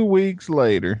 2 weeks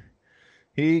later,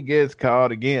 he gets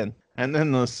caught again. And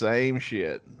then the same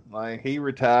shit. Like, he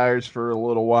retires for a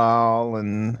little while,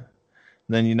 and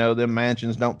then, you know, them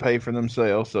mansions don't pay for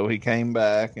themselves. So he came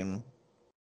back, and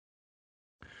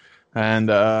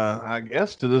I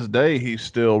guess to this day, he's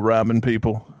still robbing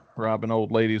people, robbing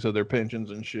old ladies of their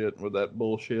pensions and shit with that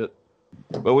bullshit.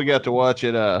 But we got to watch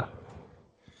it,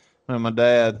 my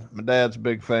dad's a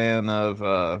big fan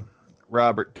of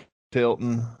Robert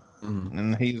Tilton,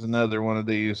 and he's another one of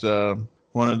these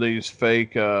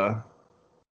fake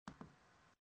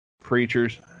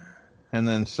preachers. And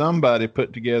then somebody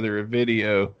put together a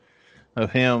video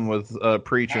of him with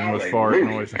preaching with fart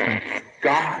noises.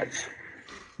 God's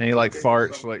And he like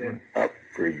farts like up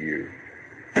for you.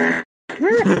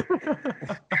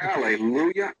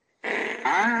 Hallelujah.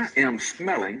 I am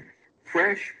smelling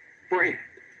fresh bread.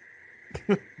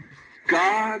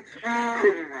 God's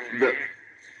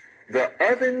the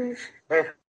ovens of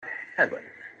heaven.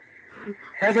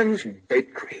 Heaven's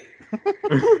bakery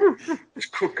is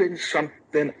cooking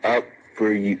something up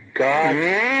for you.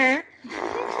 God.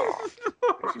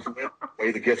 This is the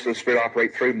way the gifts of the Spirit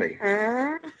operate through me.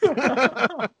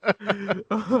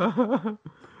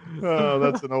 Oh,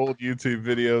 that's an old YouTube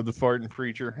video, the farting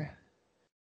preacher.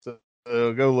 So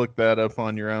go look that up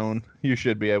on your own. You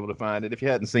should be able to find it if you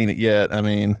hadn't seen it yet. I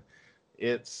mean,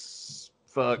 it's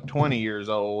 20 years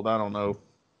old. I don't know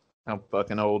how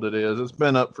fucking old it is. It's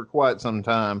been up for quite some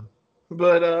time.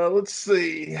 But let's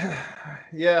see.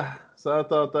 Yeah, so I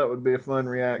thought that would be a fun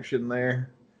reaction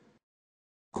there.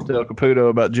 Tell Caputo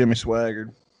about Jimmy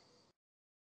Swaggart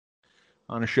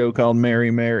on a show called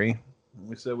Mary Mary.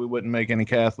 We said we wouldn't make any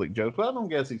Catholic jokes. Well, I don't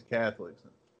guess he's Catholic.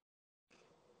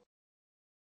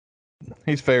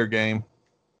 He's fair game.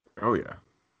 Oh, yeah.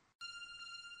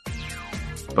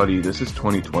 buddy, this is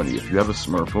 2020. If you have a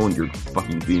smartphone, you're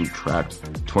fucking being tracked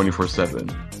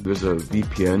 24/7. There's a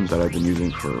VPN that I've been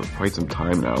using for quite some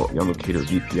time now, the Locator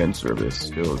VPN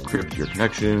service. It'll encrypt your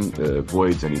connection, it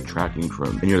avoids any tracking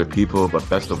from any other people, but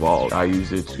best of all, I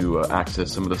use it to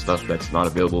access some of the stuff that's not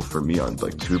available for me on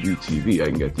like Tubi TV. I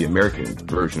can get the American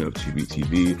version of Tubi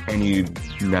TV, any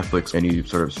Netflix, any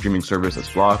sort of streaming service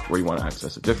that's blocked, where you want to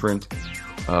access a different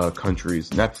country's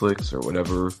Netflix or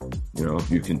whatever, you know,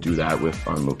 you can do that with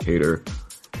on Locator.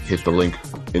 Hit the link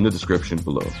in the description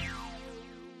below.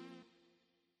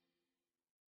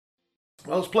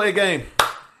 Well, let's play a game.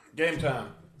 Game time.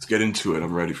 Let's get into it.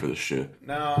 I'm ready for this shit.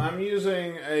 Now, I'm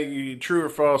using a true or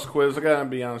false quiz. I gotta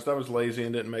be honest, I was lazy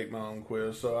and didn't make my own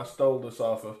quiz, so I stole this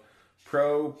off of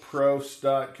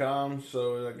ProProst.com,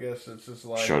 so I guess it's just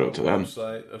like shout out to them.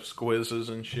 Website of squizzes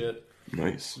and shit.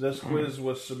 Nice. This quiz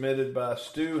was submitted by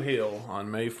Stu Hill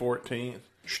on May 14th,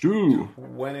 Stu.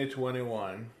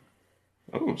 2021.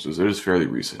 Oh, so it is fairly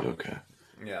recent. Okay.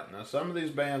 Yeah, now some of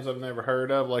these bands I've never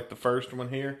heard of, like the first one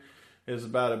here, is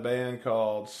about a band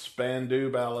called Spandau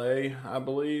Ballet, I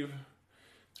believe.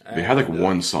 They had like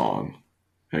one song.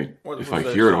 Hey, if I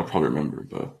hear it, I'll probably remember,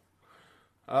 but...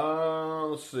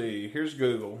 let's see. Here's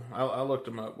Google. I looked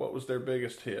them up. What was their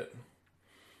biggest hit?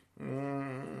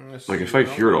 If I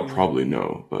hear it, I'll probably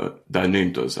know, but that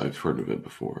name does. I've heard of it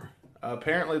before.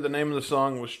 Apparently, the name of the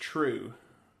song was True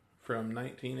from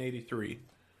 1983.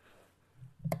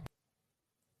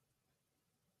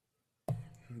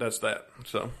 That's that.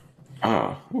 So.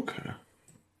 Ah, okay.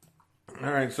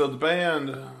 All right, so the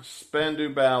band Spandau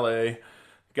Ballet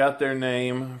got their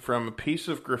name from a piece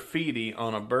of graffiti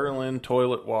on a Berlin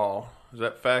toilet wall. Is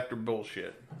that fact or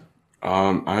bullshit?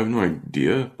 I have no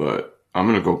idea, but I'm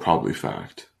gonna go probably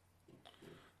fact.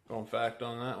 Going fact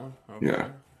on that one? Okay.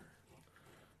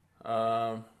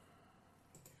 Yeah.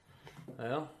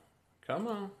 Well, come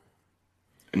on.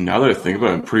 And now that I think about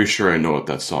it, I'm pretty sure I know what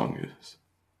that song is.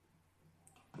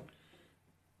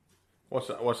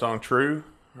 What song? True?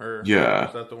 Or yeah.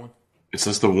 Is that the one? It's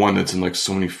just the one that's in like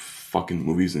so many fucking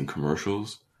movies and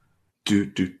commercials. Do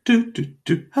do do do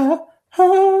do ha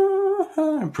ha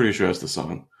ha. I'm pretty sure that's the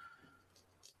song.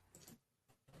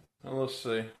 Well, let's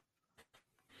see.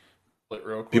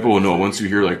 Real quick. People will know once you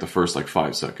hear like the first like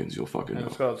 5 seconds. You'll fucking know.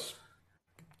 It's called.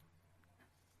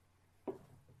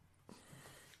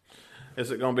 Is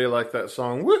it gonna be like that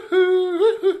song? Woohoo!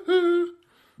 Woohoo!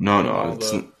 No.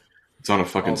 It's on a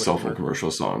fucking cell phone commercial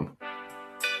song.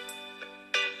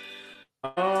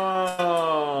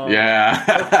 Oh. Yeah.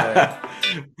 Okay.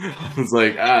 I was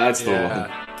like, that's the one.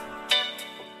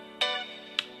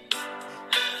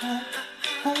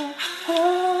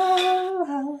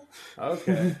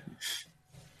 Okay.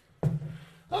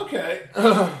 Okay.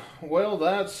 Well,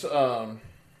 that's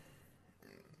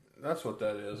what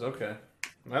that is. Okay.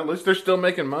 Well, at least they're still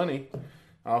making money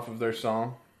off of their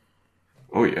song.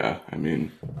 Oh yeah, I mean,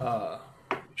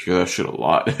 hear that shit a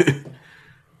lot.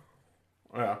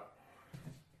 Yeah.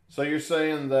 So you're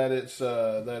saying that it's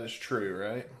true,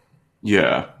 right?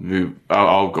 Yeah,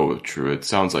 I'll go with true. It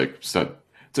sounds like it's an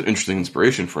interesting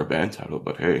inspiration for a band title,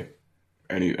 but hey,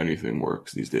 anything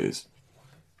works these days.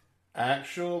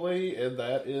 Actually,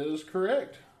 that is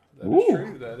correct. That is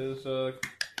true. That is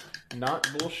not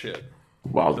bullshit.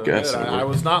 Wild guess. I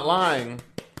was not lying.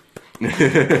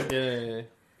 Yeah.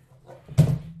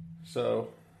 So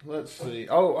let's see.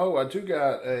 Oh, I do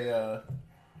got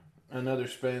another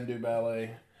Spandau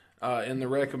Ballet. In the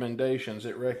recommendations,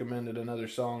 it recommended another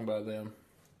song by them.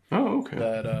 Oh, okay.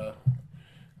 That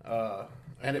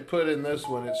and it put in this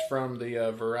one. It's from the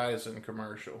Verizon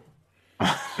commercial.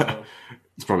 So,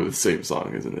 it's probably the same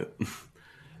song, isn't it?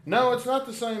 no, it's not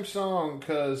the same song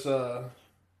because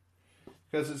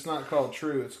it's not called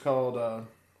True. It's called. Well,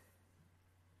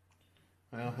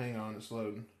 hang on, it's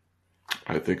loading.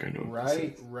 I think I know.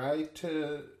 Right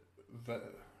to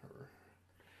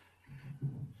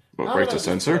right to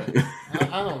censor?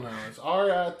 I don't know. It's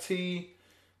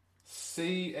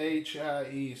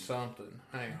RITCHIE something.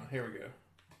 Hang on, here we go.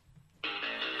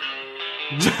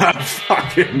 I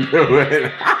fucking knew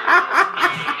it.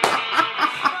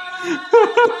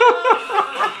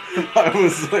 I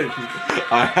was like,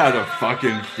 I had a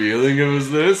fucking feeling it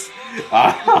was this.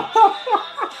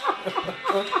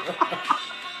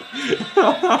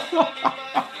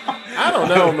 I don't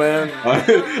know, man.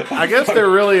 I guess they're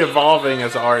really evolving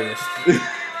as artists.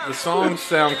 The songs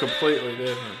sound completely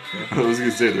different. I was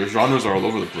gonna say their genres are all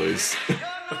over the place.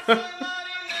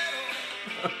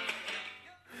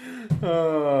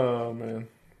 Oh man.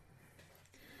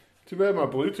 Too bad my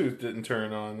Bluetooth didn't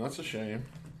turn on. That's a shame.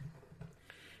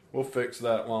 We'll fix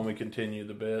that while we continue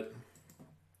the bit.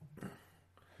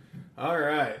 All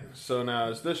right. So now,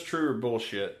 is this true or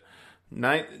bullshit?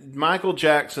 Michael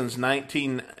Jackson's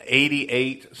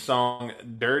 1988 song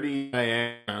 "Dirty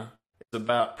Diana" is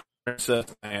about Princess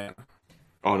Diana.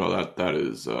 Oh no, that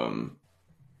is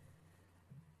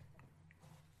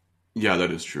yeah,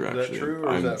 that is true. Is Actually, that true,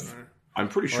 or is that? I'm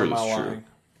pretty or sure am I that's true. lying?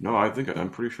 No, I'm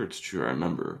pretty sure it's true. I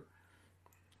remember.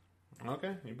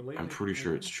 Okay, you believe I'm me? pretty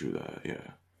sure it's true that yeah.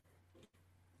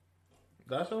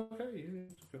 That's okay. You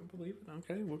don't believe it?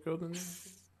 Okay, we'll go then.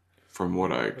 From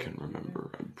what I can remember,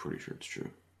 I'm pretty sure it's true.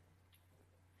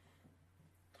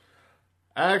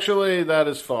 Actually, that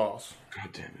is false. God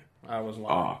damn it! I was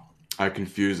lying. Ah, I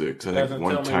confused it because I think Doesn't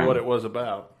one tell time me what it was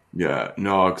about. Yeah,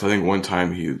 no, because I think one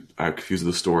time I confused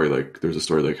the story. Like, there's a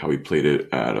story like how he played it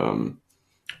at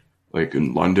like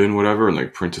in London, whatever, and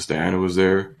like Princess Diana was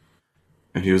there,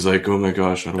 and he was like, "Oh my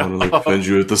gosh, I don't want to like offend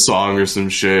you with the song or some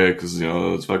shit, because you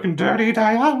know it's fucking Dirty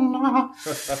Diana."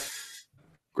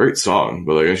 Great song,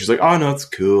 but like, and she's like, "Oh no, it's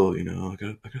cool, you know, I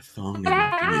got a thong named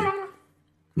after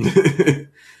me."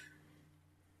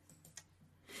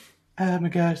 Oh my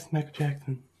gosh, it's Michael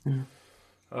Jackson. Yeah.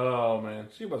 Oh man,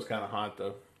 she was kind of hot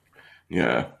though.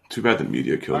 Yeah, too bad the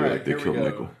media killed All her. right, Like they here we killed go.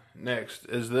 Michael. Next,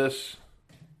 is this?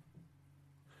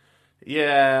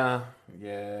 Yeah,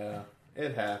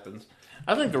 it happens.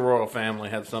 I think the royal family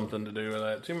had something to do with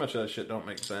that. Too much of that shit don't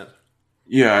make sense.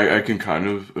 Yeah, I can kind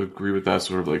of agree with that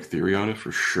sort of like theory on it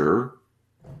for sure.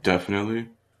 Definitely.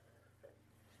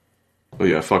 But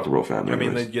yeah, fuck the royal family. I mean,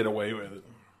 anyways. they'd get away with it.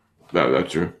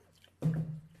 That's true.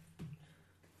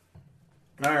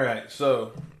 All right,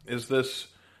 so is this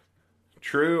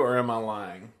true or am I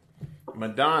lying?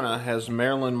 Madonna has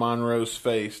Marilyn Monroe's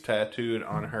face tattooed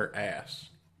on her ass.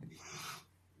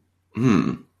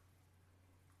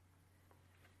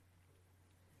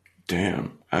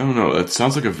 Damn. I don't know. That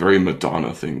sounds like a very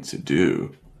Madonna thing to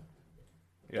do.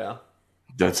 Yeah.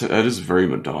 That is very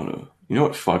Madonna. You know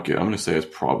what? Fuck it. I'm gonna say it's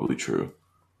probably true.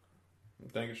 You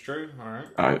think it's true? All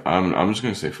right. I'm just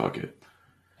gonna say fuck it.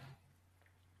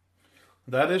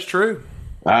 That is true.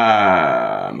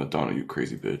 Ah, Madonna, you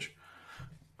crazy bitch.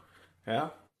 Yeah.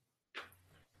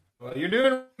 Well, you're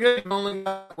doing good. You only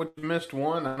got what you missed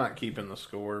one. I'm not keeping the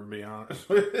score, to be honest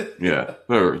with you. Yeah.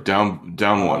 Whatever. Down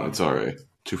one. It's all right.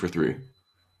 2 for 3. I'll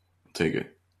take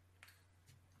it.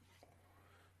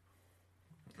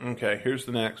 Okay, here's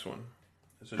the next one.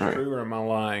 Is it All right. true or am I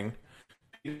lying?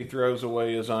 He throws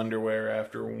away his underwear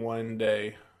after one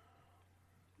day.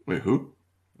 Wait, who?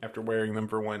 After wearing them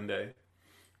for one day.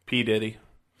 P. Diddy.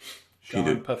 Sean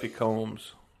Diddy. Puffy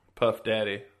Combs. Puff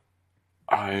Daddy.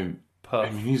 I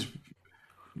Puff. mean, he's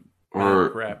Or or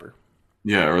rapper.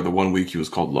 yeah, or the 1 week he was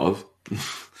called Love.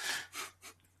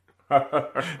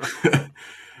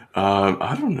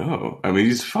 I don't know. I mean,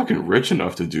 he's fucking rich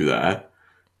enough to do that.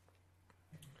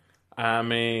 I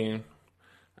mean,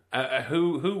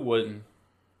 who wouldn't?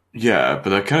 Yeah, but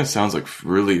that kind of sounds like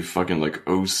really fucking like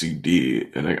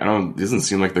OCD, and I don't. It doesn't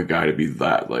seem like the guy to be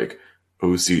that like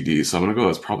OCD. So I'm gonna go.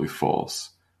 That's probably false.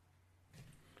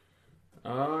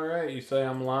 All right, you say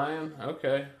I'm lying?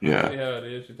 Okay. Yeah. See how it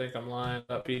is. You think I'm lying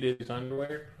about P. Diddy's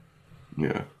underwear?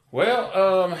 Yeah.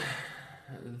 Well,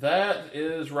 that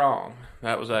is wrong.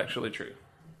 That was actually true.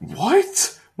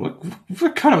 What?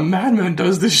 What kind of madman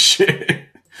does this shit?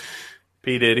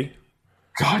 P. Diddy.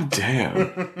 God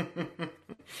damn.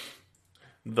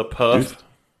 The Puff.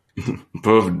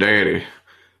 Puff Daddy.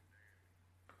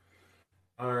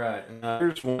 All right. Now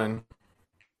here's one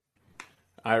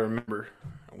I remember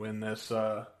when this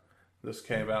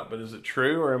came out. But is it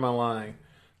true or am I lying?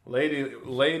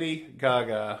 Lady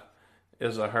Gaga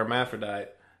is a hermaphrodite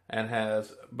and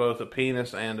has both a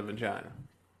penis and a vagina.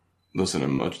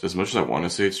 Listen, as much as I want to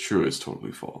say it's true, it's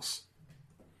totally false.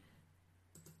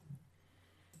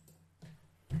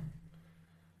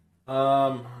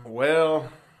 Well,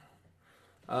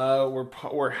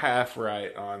 we're half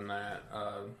right on that.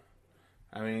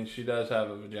 I mean, she does have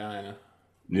a vagina.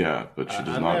 Yeah, but she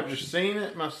does I've not. never seen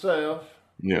it myself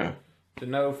Yeah. to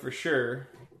know for sure,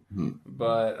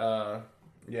 but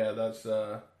yeah, that's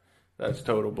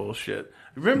total bullshit.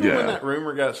 Remember when Yeah. that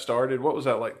rumor got started? What was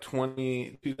that, like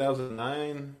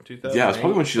 2009, 2008? Yeah, it's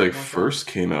probably when she like something first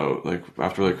came out, like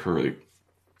after like her like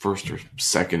first or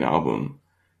second album.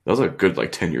 That was like good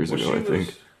like 10 years ago, I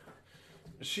think.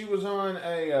 She was on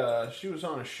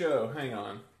a show. Hang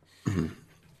on.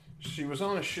 She was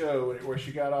on a show where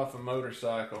she got off a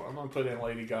motorcycle. I'm gonna put in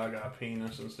Lady Gaga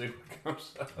penis and see what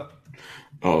comes up.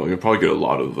 Oh, you'll probably get a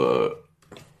lot of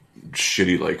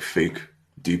shitty like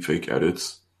deep fake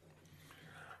edits.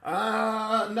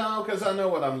 No, because I know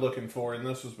what I'm looking for, and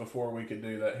this was before we could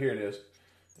do that. Here it is.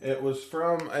 It was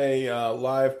from a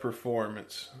live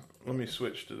performance let me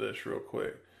switch to this real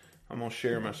quick. I'm going to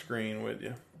share my screen with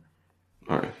you.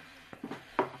 All right.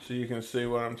 So you can see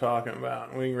what I'm talking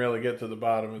about. We can really get to the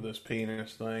bottom of this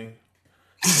penis thing.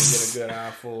 And get a good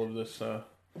eyeful of this. You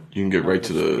can get right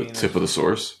to the tip of the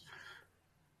source.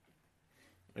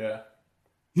 Yeah.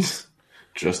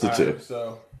 Just the tip. Right,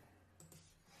 so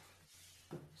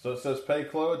it says pay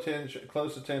close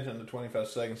attention to 25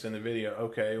 seconds in the video.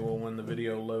 Okay, well, when the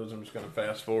video loads, I'm just going to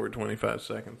fast forward 25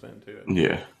 seconds into it.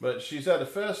 Yeah. But she's at a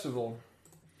festival,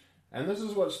 and this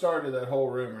is what started that whole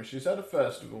rumor. She's at a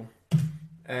festival,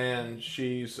 and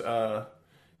she's, you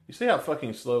see how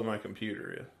fucking slow my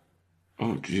computer is?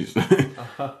 Oh, jeez.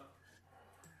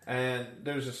 And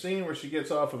there's a scene where she gets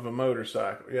off of a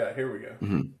motorcycle. Yeah, here we go.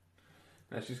 Mm-hmm.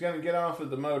 Now she's going to get off of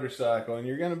the motorcycle, and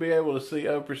you're going to be able to see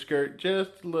upper skirt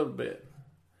just a little bit.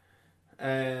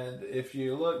 And if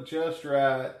you look just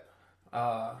right,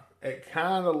 it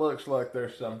kind of looks like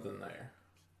there's something there.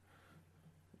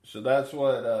 So that's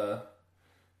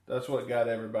what got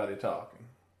everybody talking.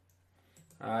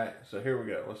 All right, so here we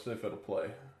go. Let's see if it'll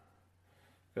play.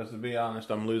 Because to be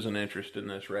honest, I'm losing interest in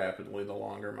this rapidly the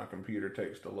longer my computer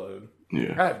takes to load.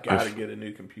 Yeah. I've got to get a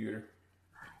new computer.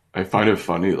 I find it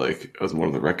funny, like, as one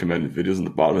of the recommended videos in the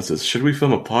bottom, it says, should we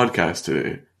film a podcast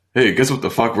today? Hey, guess what the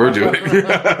fuck we're doing?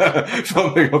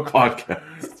 Filming a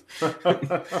podcast.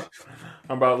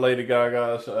 How about Lady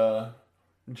Gaga's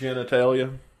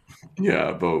genitalia?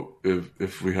 Yeah, but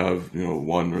if we have,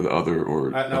 one or the other, or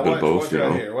a bit of both,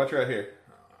 Watch right here.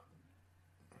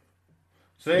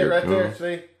 See it right there?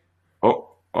 See?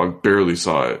 Oh, I barely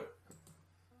saw it.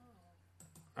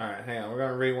 Alright, hang on. We're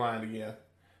going to rewind again.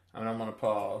 And I'm going to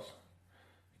pause.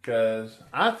 Because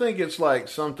I think it's like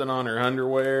something on her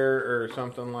underwear or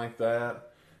something like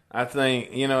that. I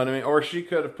think, you know what I mean? Or she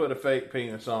could have put a fake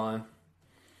penis on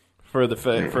for the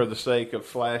for the sake of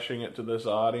flashing it to this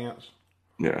audience.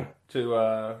 Yeah.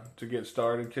 To get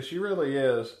started. Because she really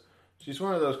is. She's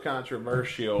one of those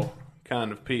controversial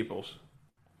kind of peoples.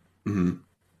 Mm-hmm.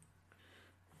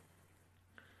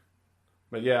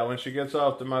 But yeah, when she gets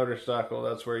off the motorcycle,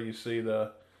 that's where you see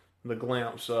the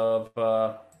glimpse of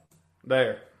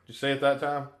there. Did you see it that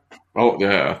time? Oh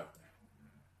yeah.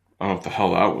 I don't know what the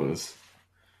hell that was.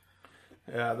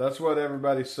 Yeah, that's what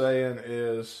everybody's saying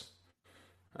is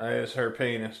her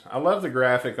penis. I love the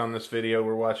graphic on this video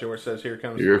we're watching where it says "Here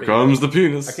comes the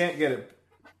penis." I can't get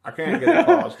it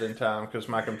paused in time because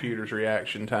my computer's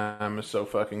reaction time is so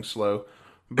fucking slow.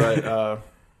 But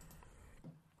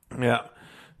yeah.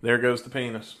 There goes the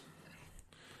penis.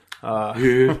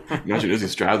 Yeah. Imagine Izzy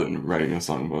Stradlin writing a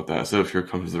song about that. So if "Here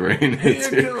Comes the Rain," here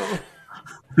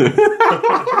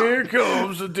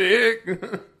comes the dick.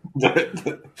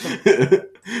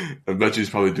 I bet he's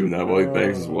probably doing that while he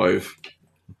bangs his wife.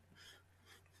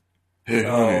 Hey,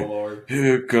 honey, Lord.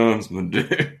 Here comes my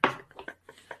dick.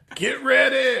 Get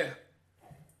ready.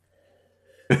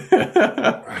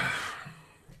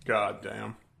 God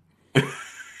damn.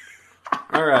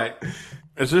 All right.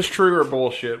 Is this true or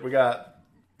bullshit? We got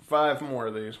 5 more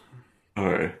of these.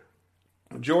 All right.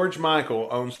 George Michael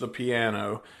owns the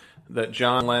piano that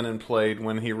John Lennon played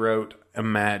when he wrote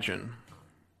Imagine.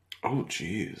 Oh,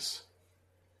 jeez.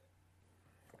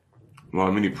 Well,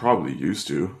 I mean, he probably used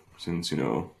to, since,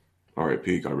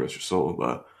 R.I.P., God rest your soul,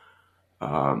 but,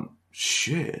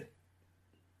 shit.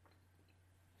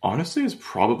 Honestly, it's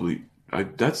probably, I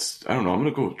don't know, I'm going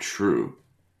to go with true.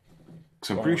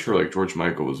 Because I'm pretty sure, like, George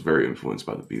Michael was very influenced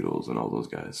by the Beatles and all those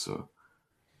guys, so.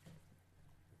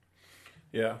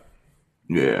 Yeah.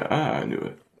 Yeah, I knew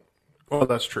it. Well,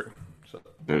 that's true. So.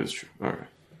 That is true. All right.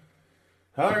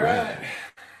 All right.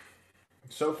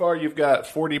 So far, you've got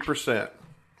 40%.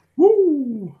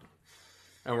 Woo!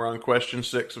 And we're on question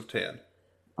 6 of 10.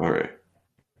 All right.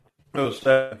 Oh,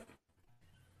 7.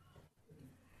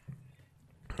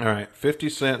 All right. 50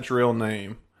 Cent's real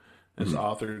name is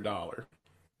Arthur Dollar.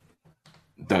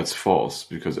 That's false,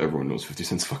 because everyone knows 50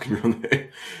 Cent's fucking real name.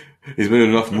 He's been in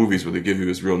enough movies where they give you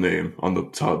his real name on the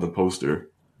top of the poster.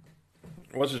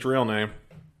 What's his real name?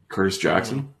 Curtis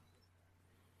Jackson.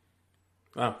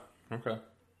 Oh, okay.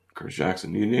 Curtis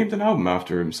Jackson. He named an album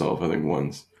after himself, I think,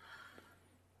 once.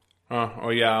 Oh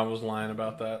yeah, I was lying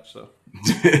about that, so.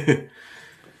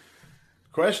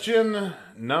 Question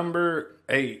number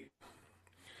 8.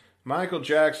 Michael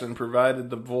Jackson provided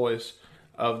the voice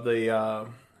of the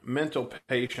mental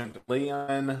patient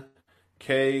Leon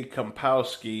K.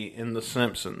 Kompowski in The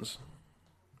Simpsons.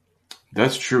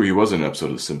 That's true. He was in an episode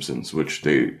of The Simpsons, which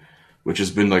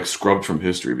has been like scrubbed from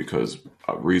history because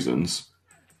reasons.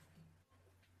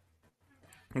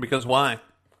 Because why?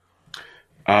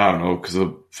 I don't know, because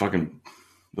of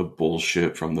the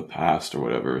bullshit from the past or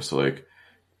whatever. So like,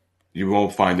 You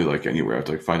won't find it like anywhere. I have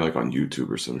to like find it like on YouTube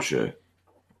or some shit.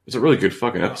 It's a really good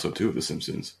fucking episode too of The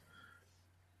Simpsons.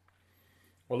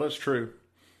 Well, that's true.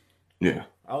 Yeah.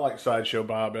 I like Sideshow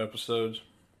Bob episodes.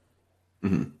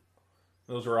 Mm-hmm.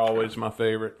 Those are always my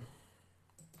favorite.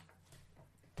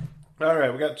 All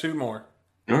right, we got 2 more.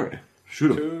 All right.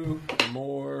 Shoot 'em. 2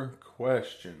 more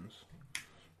questions.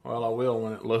 Well, I will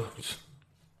when it loads.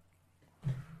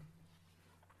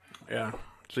 Yeah.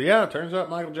 So, yeah, it turns out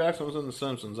Michael Jackson was in The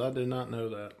Simpsons. I did not know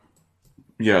that.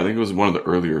 Yeah, I think it was one of the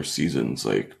earlier seasons,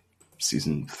 like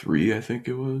season 3, I think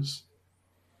it was.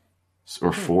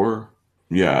 Or 4.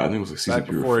 Yeah, I think it was like season Back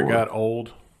 3 or 4. before it got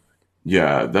old.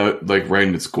 Yeah, that like right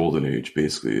in its golden age,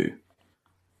 basically.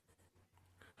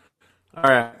 All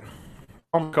right.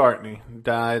 Paul McCartney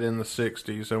died in the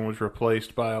 60s and was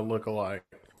replaced by a lookalike.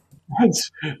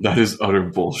 That is utter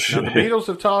bullshit. Now, the Beatles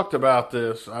have talked about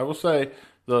this. I will say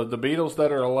the Beatles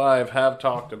that are alive have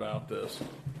talked about this.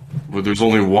 But there's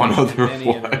only one other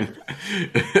one.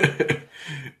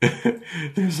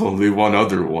 There's only one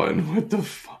other one. What the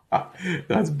fuck?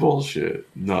 That's bullshit.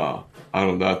 Nah, I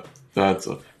don't. That's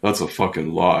a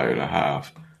fucking lie and a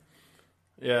half.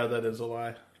 Yeah, that is a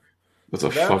lie. That's a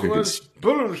That fucking was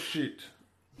bullshit.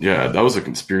 yeah. That was a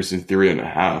conspiracy theory and a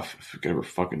half. If you could ever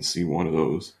fucking see one of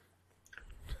those.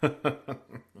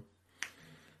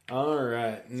 All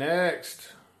right,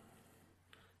 next.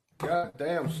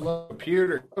 Goddamn slow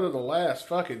computer. Go to the last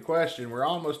fucking question. We're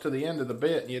almost to the end of the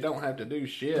bit and you don't have to do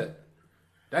shit.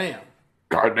 Damn.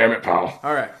 God damn it, pal.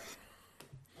 All right.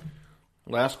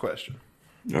 Last question.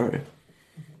 All right.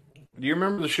 Do you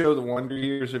remember the show The Wonder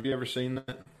Years? Have you ever seen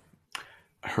that?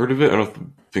 I heard of it. I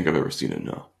don't think I've ever seen it.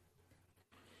 No.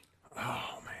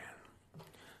 Oh, man.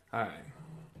 All right.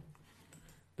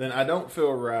 Then I don't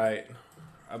feel right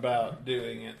about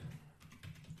doing it.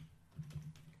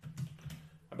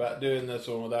 About doing this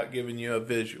one without giving you a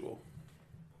visual.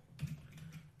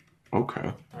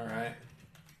 Okay. All right.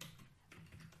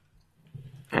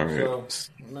 All right. So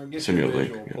I'm gonna get Send your me a link,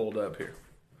 visual yeah. pulled up here.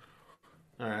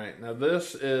 All right. Now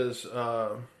this is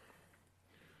the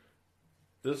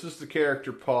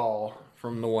character Paul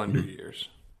from The Wonder Years.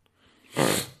 All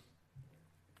right.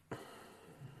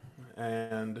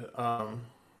 And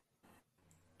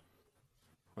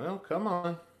well, come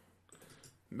on.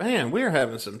 Man, we're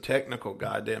having some technical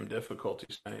goddamn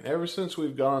difficulties. I mean, ever since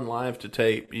we've gone live to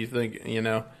tape, you'd think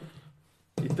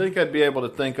I'd be able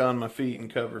to think on my feet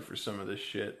and cover for some of this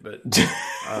shit, but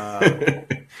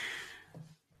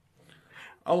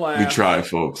alas. We try,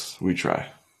 folks. We try.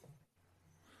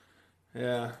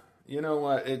 Yeah. You know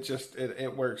what?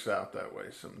 It works out that way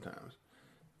sometimes.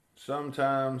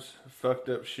 Sometimes fucked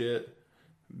up shit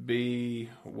be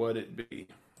what it be.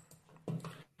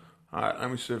 Alright,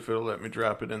 let me see if it'll let me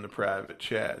drop it in the private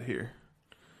chat here.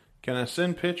 Can I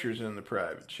send pictures in the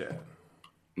private chat?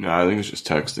 No, I think it's just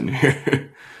text in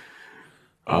here.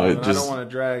 I don't want to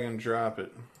drag and drop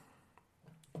it.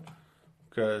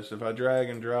 Because if I drag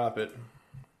and drop it,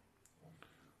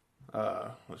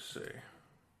 let's see.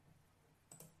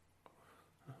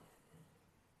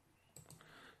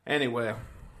 Anyway,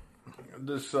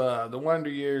 this The Wonder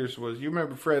Years was, you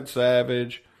remember Fred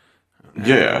Savage?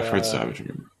 Yeah, Fred Savage.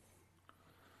 Remember.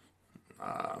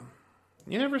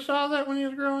 You never saw that when you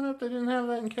was growing up? They didn't have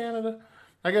that in Canada?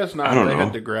 I guess not. I don't They know.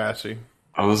 had Degrassi.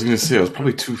 I was gonna say I was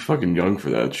probably too fucking young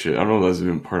for that shit. I don't know if that's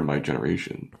even part of my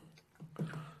generation.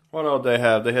 What else they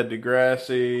have? They had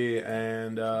Degrassi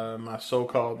and My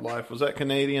So-Called Life. Was that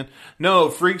Canadian? No,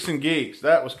 Freaks and Geeks.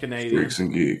 That was Canadian. Freaks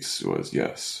and Geeks was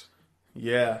yes.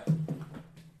 Yeah.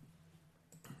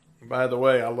 By the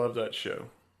way, I love that show.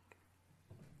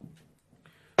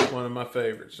 One of my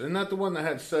favorites. Isn't that the one that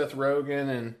had Seth Rogen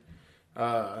and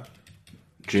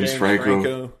James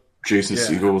Franco. Jason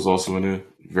Segel was also in it.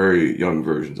 Very young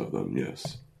versions of them,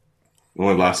 yes. It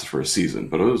only lasted for a season,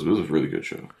 but it was a really good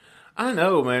show. I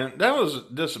know, man. That was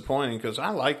disappointing because I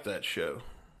liked that show.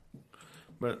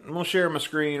 But I'm going to share my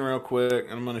screen real quick,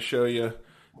 and I'm going to show you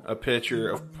a picture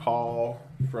of Paul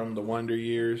from The Wonder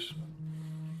Years.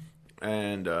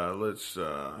 And let's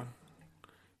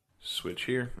switch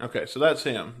here. Okay, so that's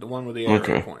him, the one with the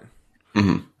arrow point.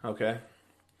 Mm-hmm. Okay.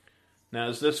 Now,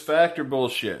 is this fact or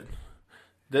bullshit?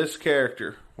 This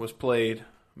character was played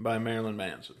by Marilyn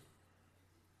Manson.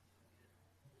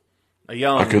 A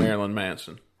young Marilyn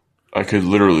Manson. I could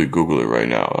literally Google it right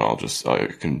now,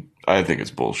 and I think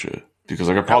it's bullshit. Because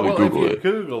I could probably Google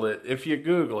it. If you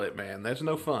Google it, man, that's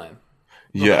no fun.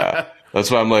 Yeah.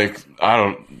 That's why I'm like,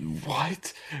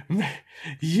 what?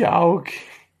 Yeah, okay.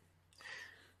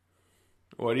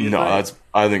 What do you think?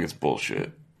 I think it's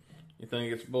bullshit. You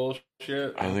think it's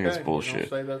bullshit? I think it's bullshit.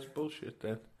 Don't say that's bullshit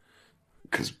then.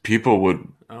 Because people would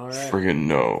All right. friggin'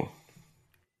 know.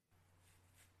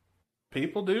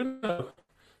 People do know.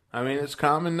 I mean, it's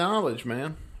common knowledge,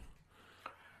 man.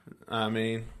 I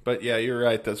mean, but yeah, you're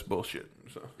right. That's bullshit.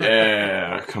 So.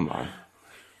 Yeah, come on.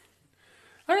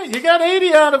 All right, you got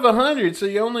 80 out of 100, so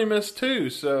you only missed 2.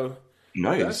 So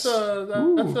Nice.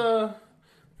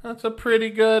 that's a pretty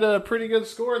good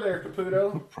score there,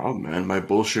 Caputo. No problem, man. My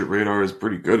bullshit radar is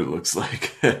pretty good, it looks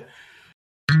like.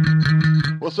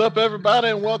 What's up, everybody,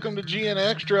 and welcome to GN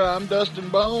Extra. I'm Dustin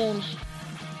Bones.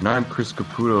 And I'm Chris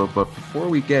Caputo, but before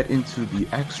we get into the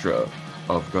extra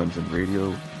of Guns and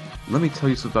Radio, let me tell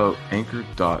you about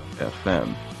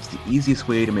Anchor.fm. It's the easiest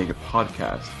way to make a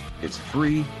podcast. It's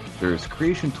free. There's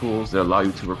creation tools that allow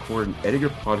you to record and edit your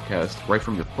podcast right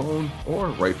from your phone or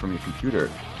right from your computer.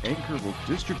 Anchor will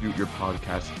distribute your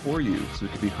podcast for you so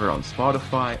it can be heard on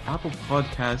Spotify, Apple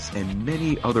Podcasts, and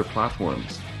many other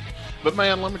platforms. But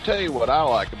man, let me tell you what I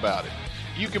like about it.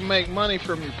 You can make money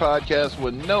from your podcast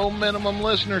with no minimum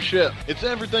listenership. It's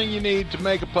everything you need to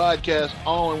make a podcast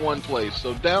all in one place.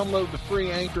 So download the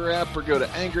free Anchor app or go to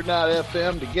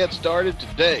Anchor.fm to get started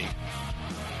today.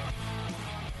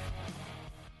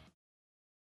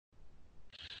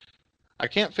 I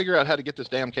can't figure out how to get this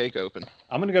damn cake open.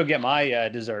 I'm going to go get my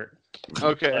dessert.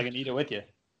 Okay. So I can eat it with you.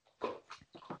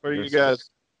 Where are you guys?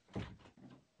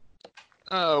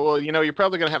 Oh, well, you know, you're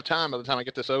probably going to have time by the time I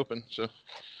get this open. So,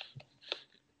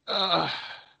 I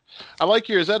like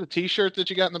is that a t-shirt that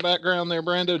you got in the background there,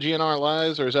 Brando, GNR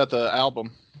Lies, or is that the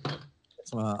album?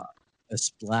 It's a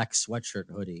black sweatshirt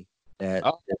hoodie that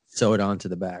sewed onto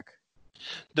the back.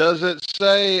 Does it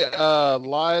say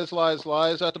lies, lies,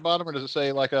 lies at the bottom, or does it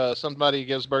say like somebody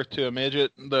gives birth to a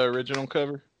midget, the original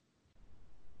cover?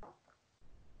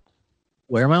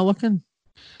 Where am I looking?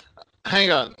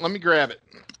 Hang on, let me grab it.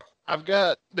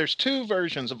 There's 2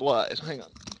 versions of lies. Hang on.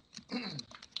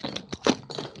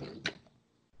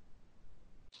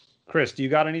 Chris, do you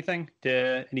got anything?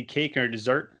 Any cake or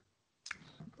dessert?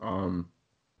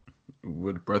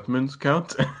 Would breath mints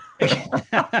count?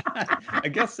 I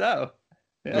guess so.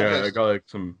 Yeah, I got like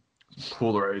some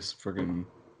polarized friggin'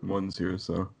 ones here,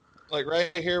 so. Like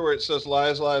right here where it says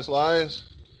lies, lies, lies.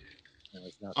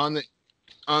 No,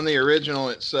 on the original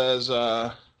it says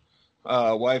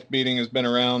wife beating has been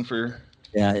around for.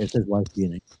 Yeah, it says wife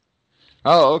beating.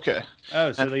 Oh, okay.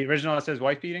 Oh, so the original says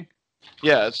wife beating?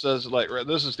 Yeah, it says like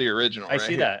this is the original. I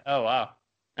see that. Oh, wow.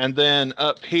 And then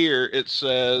up here it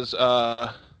says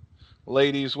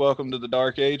ladies, welcome to the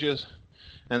Dark Ages.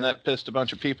 And that pissed a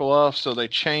bunch of people off, so they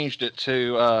changed it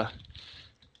to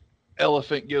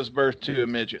elephant gives birth to a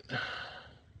midget.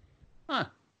 Huh.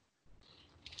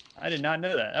 I did not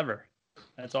know that, ever.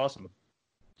 That's awesome.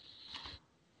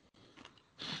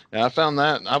 Yeah, I found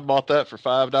that. I bought that for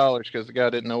 $5 because the guy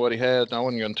didn't know what he had. And I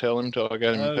wasn't going to tell him until I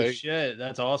got him Oh, paid. shit.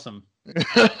 That's awesome.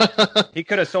 He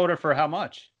could have sold it for how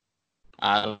much?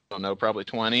 I don't know, probably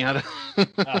 20. I thought you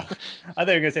were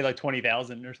going to say like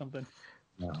 20,000 or something.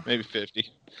 No. Maybe 50.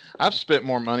 I've spent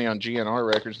more money on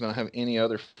GNR records than I have any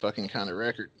other fucking kind of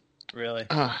record. Really?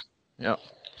 Yep.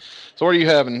 So what are you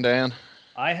having, Dan?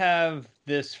 I have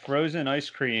this frozen ice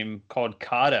cream called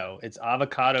Kato. It's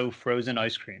avocado frozen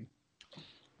ice cream.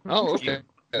 Oh, okay.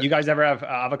 You guys ever have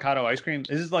avocado ice cream?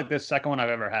 This is like the second one I've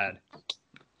ever had.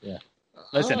 Yeah.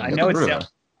 Listen, Oh, I know never heard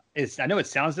I know it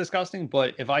sounds disgusting,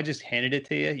 but if I just handed it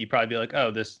to you, you'd probably be like,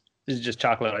 "Oh, this is just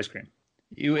chocolate ice cream."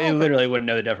 You literally wouldn't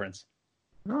know the difference.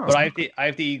 Oh, But I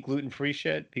have to eat gluten-free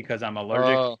shit because I'm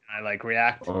allergic. Oh. And I like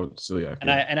react. celiac. And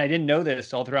I didn't know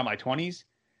this all throughout my 20s.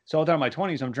 So all throughout my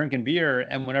 20s, I'm drinking beer,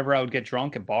 and whenever I would get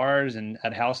drunk at bars and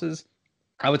at houses,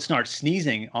 I would start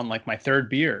sneezing on like my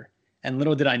 3rd beer. And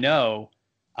little did I know,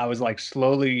 I was like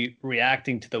slowly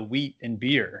reacting to the wheat in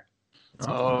beer.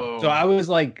 Oh. So I was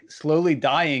like slowly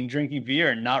dying drinking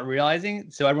beer and not realizing.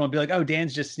 So everyone would be like, "Oh,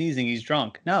 Dan's just sneezing. He's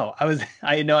drunk." No,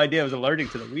 I had no idea I was allergic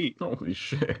to the wheat. Holy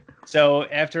shit. So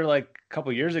after like a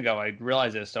couple years ago, I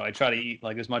realized this. So I try to eat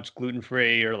like as much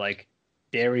gluten-free or like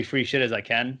dairy-free shit as I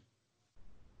can.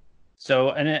 So,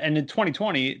 and in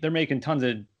 2020, they're making tons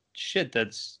of shit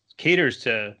that's caters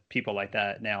to people like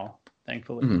that now,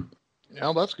 thankfully. Mm-hmm.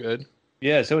 Yeah, that's good.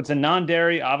 Yeah, so it's a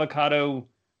non-dairy avocado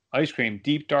ice cream,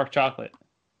 deep dark chocolate.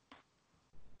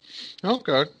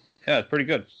 Okay. Yeah, it's pretty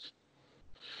good.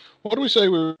 What do we say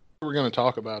we were going to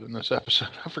talk about in this episode?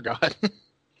 I forgot.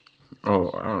 Oh,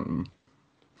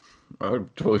 I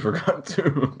totally forgot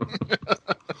too.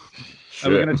 Are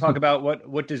we going to talk about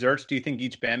what desserts do you think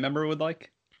each band member would like?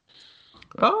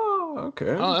 Oh,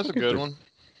 okay. Oh, that's a good one.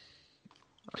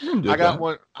 I got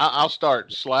one. I'll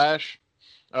start. Slash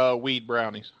weed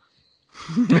brownies.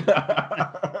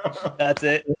 That's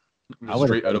it. I would've-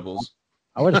 Straight edibles.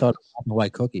 I would have thought a black and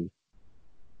white cookie.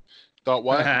 Thought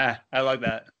what? I like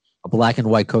that. A black and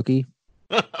white cookie.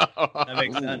 That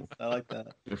makes sense. I like that.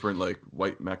 Different like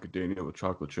white macadamia with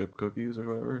chocolate chip cookies or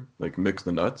whatever. Like mix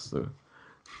the nuts. So.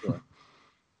 Sure.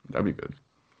 That'd be good.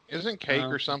 Isn't cake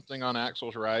or something on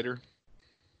Axel's rider?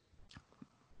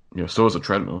 Yeah, so is a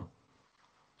treadmill.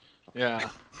 Yeah.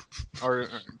 Or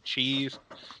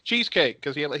cheesecake,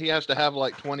 because he has to have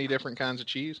like 20 different kinds of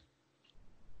cheese.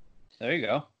 There you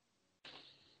go.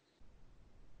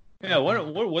 Yeah,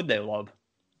 what would they love?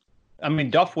 I mean,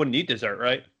 Duff wouldn't eat dessert,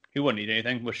 right? He wouldn't eat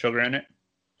anything with sugar in it.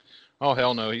 Oh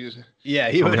hell no! He would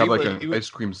would have like an ice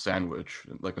cream sandwich,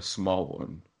 like a small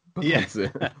one. Yeah,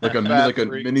 like a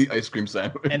mini ice cream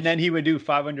sandwich. And then he would do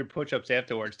 500 push-ups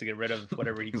afterwards to get rid of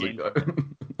whatever he gained. Like,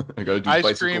 I gotta do ice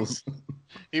bicycles. Cream.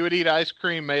 He would eat ice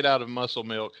cream made out of muscle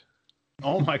milk.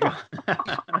 Oh my god,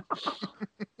 that's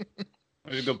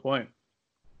a good point.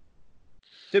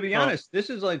 To be honest, this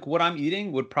is like what I'm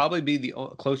eating would probably be the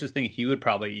closest thing he would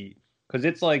probably eat, because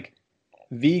it's like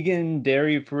vegan,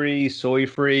 dairy-free,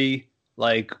 soy-free,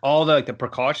 like all the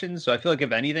precautions. So I feel like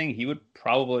if anything, he would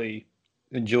probably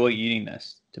enjoy eating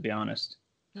this, to be honest.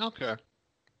 Okay.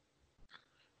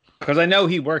 Because I know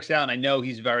he works out, and I know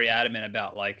he's very adamant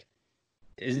about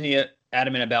isn't he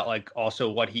adamant about also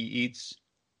what he eats?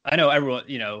 I know everyone,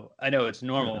 I know it's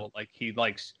normal, like he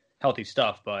likes healthy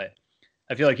stuff, but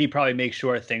I feel like he probably makes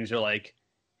sure things are if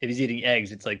he's eating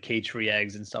eggs, it's like cage-free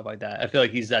eggs and stuff like that. I feel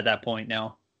like he's at that point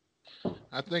now.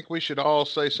 I think we should all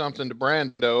say something to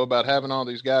Brando about having all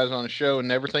these guys on the show and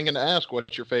never thinking to ask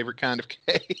what's your favorite kind of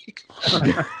cake.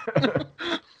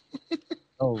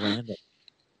 Oh, random.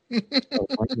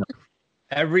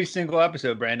 Every single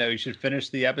episode, Brando, you should finish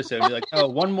the episode. Be like, oh,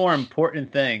 one more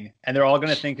important thing. And they're all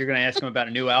going to think you're going to ask him about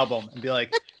a new album and be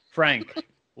like, Frank,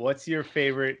 what's your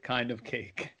favorite kind of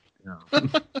cake? No.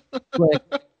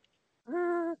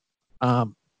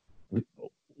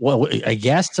 Well, I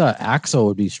guess Axel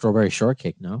would be strawberry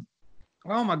shortcake, no?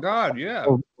 Oh my God, yeah.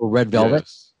 Or red velvet.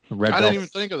 Yes. Red I velvet. didn't even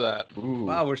think of that. Ooh.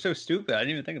 Wow, we're so stupid. I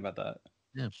didn't even think about that.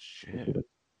 Yeah. Shit. I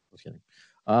was kidding.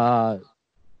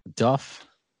 Duff.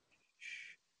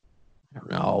 I don't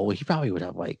know. He probably would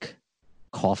have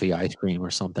coffee ice cream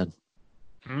or something.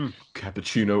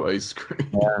 Cappuccino ice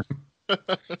cream. Yeah.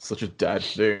 Such a dad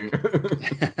thing.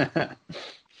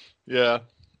 Yeah.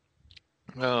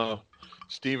 Oh,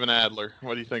 Steven Adler.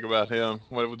 What do you think about him?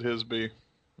 What would his be?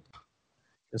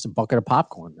 Just a bucket of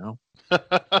popcorn, no?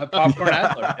 Popcorn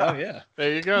Adler. Oh, yeah.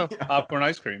 There you go. Popcorn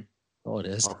ice cream. Oh, it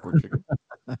is. Popcorn chicken.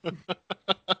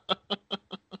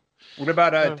 What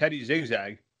about Teddy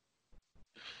Zigzag?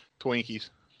 Twinkies.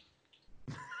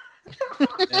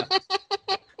 Yeah.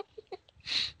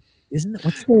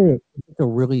 What's the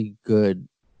really good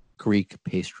Greek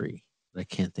pastry? I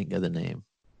can't think of the name.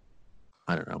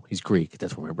 I don't know. He's Greek.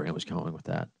 That's where my brain was going with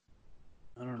that.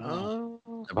 I don't know.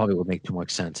 It probably would make too much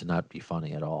sense and not be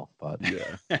funny at all. But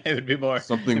Yeah. It would be more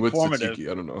Something with informative. tzatziki.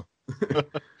 I don't know.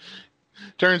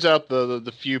 Turns out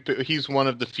the few he's one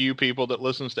of the few people that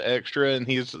listens to Extra, and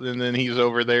then he's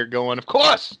over there going, of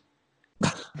course.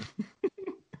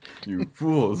 You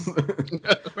fools.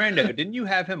 Brando, didn't you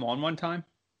have him on one time?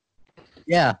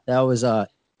 yeah, that was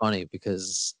funny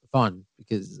because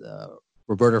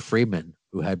Roberta Friedman,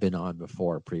 who had been on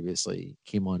before previously,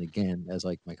 came on again as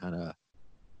my kind of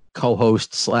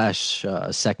co-host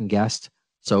 / second guest.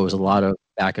 So it was a lot of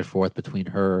back and forth between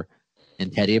her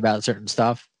and Teddy about certain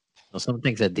stuff. Some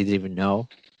things that they didn't even know.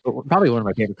 But probably one of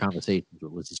my favorite conversations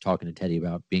was just talking to Teddy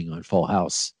about being on Full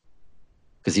House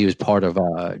because he was part of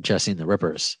Jesse and the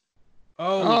Rippers.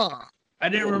 Oh, I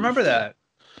didn't remember that.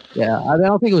 Yeah, I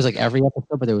don't think it was every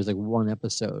episode, but there was one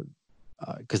episode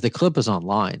because the clip is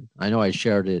online. I know I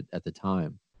shared it at the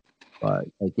time, but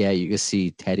yeah, you can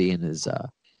see Teddy and his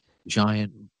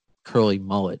giant curly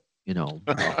mullet.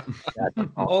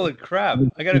 Holy crap!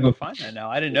 I gotta go find that now.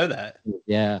 I didn't know that.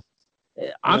 Yeah,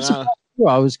 I'm surprised too.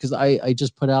 I was because I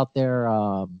just put out there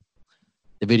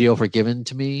the video for Given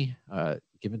to Me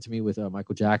with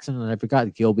Michael Jackson, and I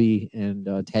forgot Gilby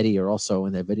and Teddy are also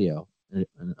in that video,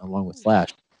 along with Flash.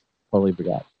 Totally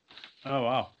forgot. Oh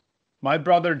wow! My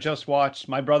brother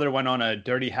went on a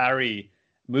Dirty Harry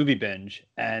movie binge,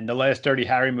 and the last Dirty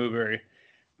Harry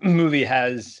movie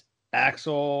has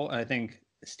Axel and I think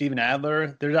Steven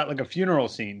Adler. There's a funeral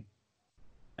scene,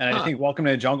 and I think Welcome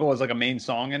to the Jungle is a main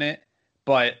song in it,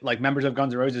 but members of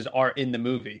Guns N' Roses are in the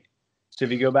movie. So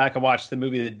if you go back and watch the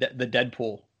movie, the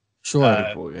Deadpool,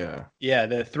 sure, yeah,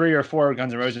 the 3 or 4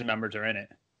 Guns N' Roses members are in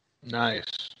it. Nice.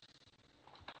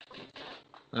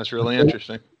 That's really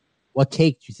interesting. What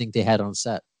cake do you think they had on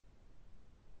set?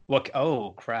 Look! Oh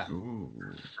crap! Ooh.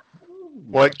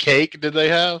 What cake did they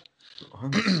have?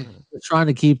 We're trying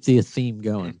to keep the theme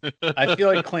going. I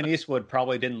feel like Clint Eastwood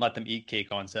probably didn't let them eat cake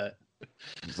on set.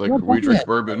 It's like we drink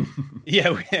bourbon.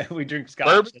 Yeah, we drink scotch.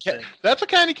 Bourbon That's it. that's a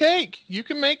kind of cake. You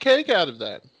can make cake out of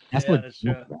that. That's Yeah, what. that's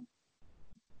true.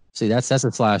 See, that's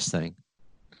a Slash thing.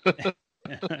 What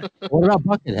about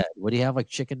Buckethead? Would he have like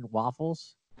chicken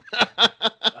waffles?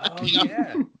 Oh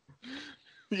yeah.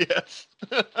 Yes.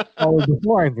 Oh,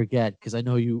 before I forget, because I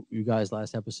know you guys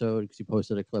last episode, because you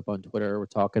posted a clip on Twitter, we're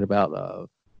talking about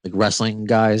like wrestling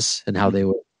guys and how they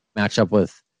would match up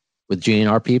with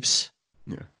GNR peeps.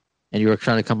 Yeah. And you were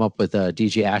trying to come up with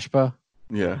DJ Ashba.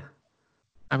 Yeah.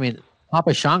 I mean,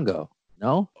 Papa Shango.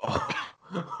 No.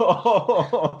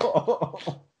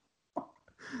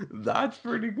 That's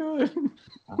pretty good.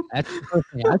 That's the first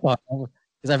thing I thought.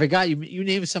 Because I forgot you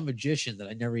named some magician that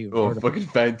I never even heard of. Fucking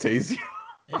Fantasia.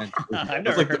 I've That's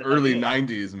never like heard the of early that.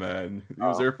 90s, man. He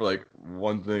was there for like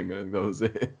one thing. I think that was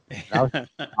it. That was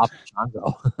Papa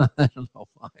Shango. I don't know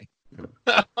why.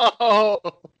 Oh.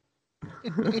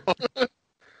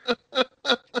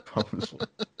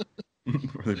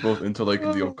 Were they both into like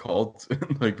the occult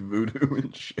and like voodoo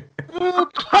and shit?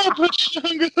 Papa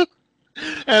Shango.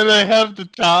 And they have the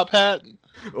top hat.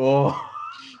 Oh.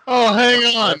 Oh, hang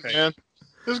on, Perfect. man.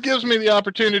 This gives me the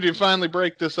opportunity to finally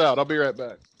break this out. I'll be right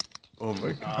back. Oh my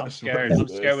I'm gosh. scared. what I'm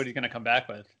is scared what this? he's gonna come back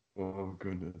with. Oh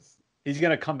goodness. He's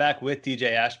gonna come back with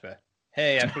DJ Ashba.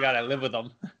 Hey, I forgot I live with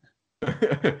him.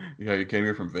 Yeah, you came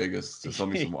here from Vegas to sell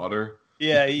me some water.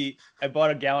 Yeah, I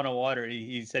bought a gallon of water.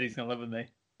 He said he's gonna live with me.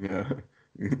 Yeah.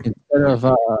 Instead of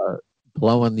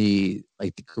blowing the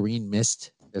green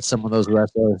mist that some of those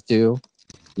wrestlers do,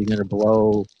 you're gonna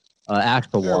blow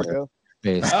Ashba There we water. go.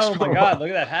 Face. Oh my god, look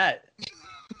at that hat.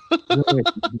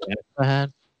 Ashba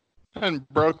hat? I hadn't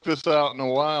broke this out in a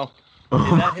while. Is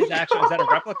that his actual? Is that a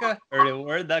replica, or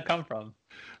where did that come from?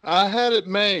 I had it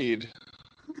made.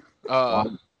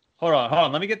 Hold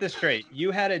on. Let me get this straight.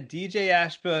 You had a DJ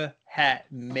Ashba hat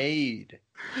made.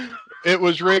 It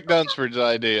was Rick Dunsford's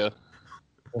idea.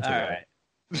 All right.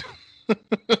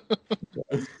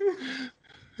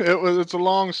 It's a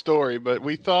long story, but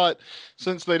we thought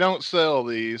since they don't sell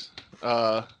these,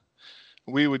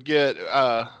 we would get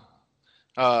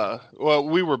well,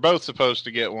 we were both supposed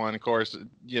to get one. Of course,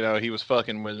 you know, he was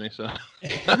fucking with me, so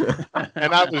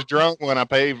and I was drunk when I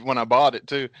bought it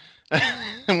too.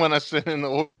 And when I sent in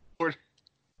the order,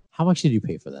 How much did you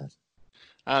pay for that?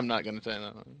 I'm not going to say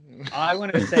that. I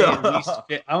want to say at least.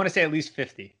 I want to say at least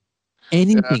 50.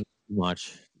 Anything too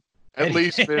much. At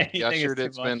least 50. Anything I is sure too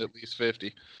did spend much. at least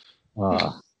 50.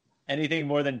 Anything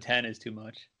more than 10 is too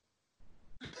much.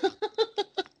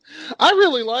 I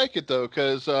really like it though,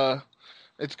 because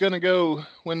it's going to go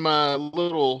when my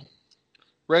little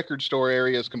record store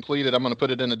area is completed. I'm going to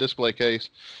put it in a display case,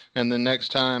 and then next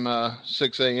time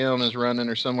 6 a.m. is running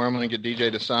or somewhere, I'm going to get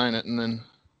DJ to sign it, and then.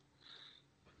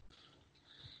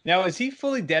 Now, is he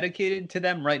fully dedicated to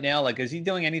them right now? Like, is he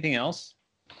doing anything else?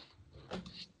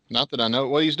 Not that I know.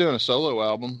 Well, he's doing a solo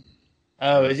album.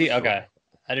 Oh, is he? Okay.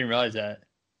 I didn't realize that.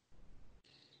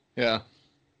 Yeah.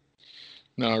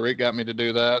 No, Rick got me to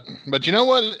do that. But you know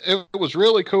what? It was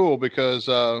really cool because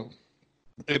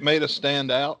it made us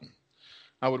stand out.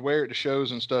 I would wear it to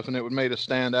shows and stuff, and it would make us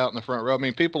stand out in the front row. I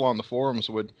mean, people on the forums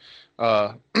would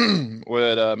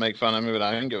make fun of me, but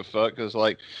I didn't give a fuck because,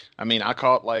 like, I mean, I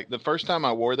caught, like, the first time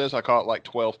I wore this, I caught, like,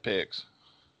 12 pics.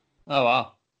 Oh,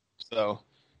 wow. So,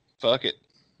 fuck it.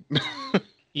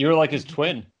 You were like his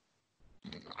twin.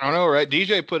 I don't know, right?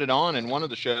 DJ put it on in one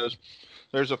of the shows.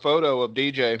 There's a photo of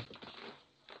DJ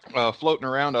floating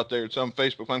around out there. It's on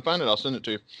Facebook. If I can find it, I'll send it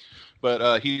to you.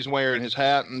 But he's wearing his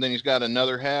hat, and then he's got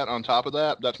another hat on top of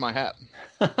that. That's my hat.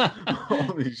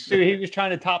 Holy shit. Dude, he was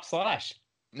trying to top Slash.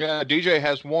 Yeah, DJ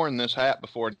has worn this hat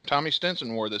before. Tommy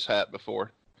Stinson wore this hat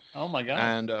before. Oh, my God.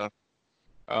 And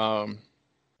I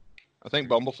think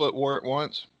Bumblefoot wore it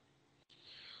once.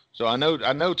 So I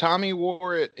know Tommy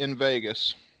wore it in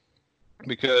Vegas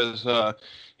because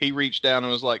he reached down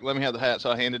and was like, let me have the hat.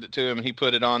 So I handed it to him, and he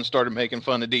put it on and started making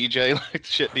fun of DJ like the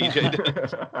shit DJ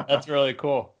did. That's really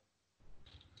cool.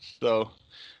 So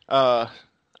I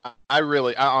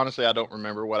honestly, I don't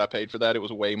remember what I paid for that. It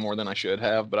was way more than I should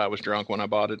have, but I was drunk when I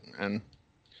bought it. And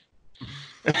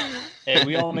Hey,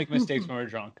 we all make mistakes when we're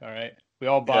drunk, all right? We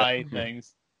all buy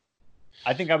things.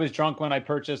 I think I was drunk when I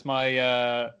purchased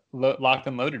my Locked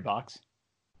and Loaded box.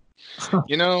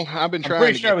 You know, I've been I'm trying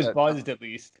pretty to sure get I was that. buzzed at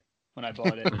least when I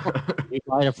bought it. You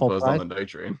buy it at full Buzz price? on the night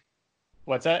train.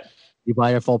 What's that? You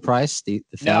buy it at full price? The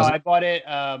No, 1,000? I bought it.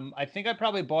 I think I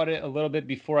probably bought it a little bit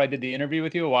before I did the interview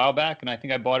with you a while back, and I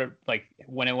think I bought it like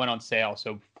when it went on sale.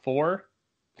 So I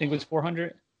think it was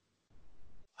 400.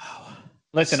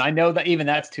 Listen, I know that even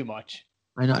that's too much.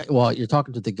 I know. Well, you're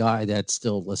talking to the guy that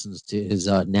still listens to his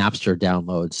Napster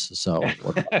downloads. So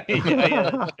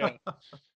Yeah, that's true.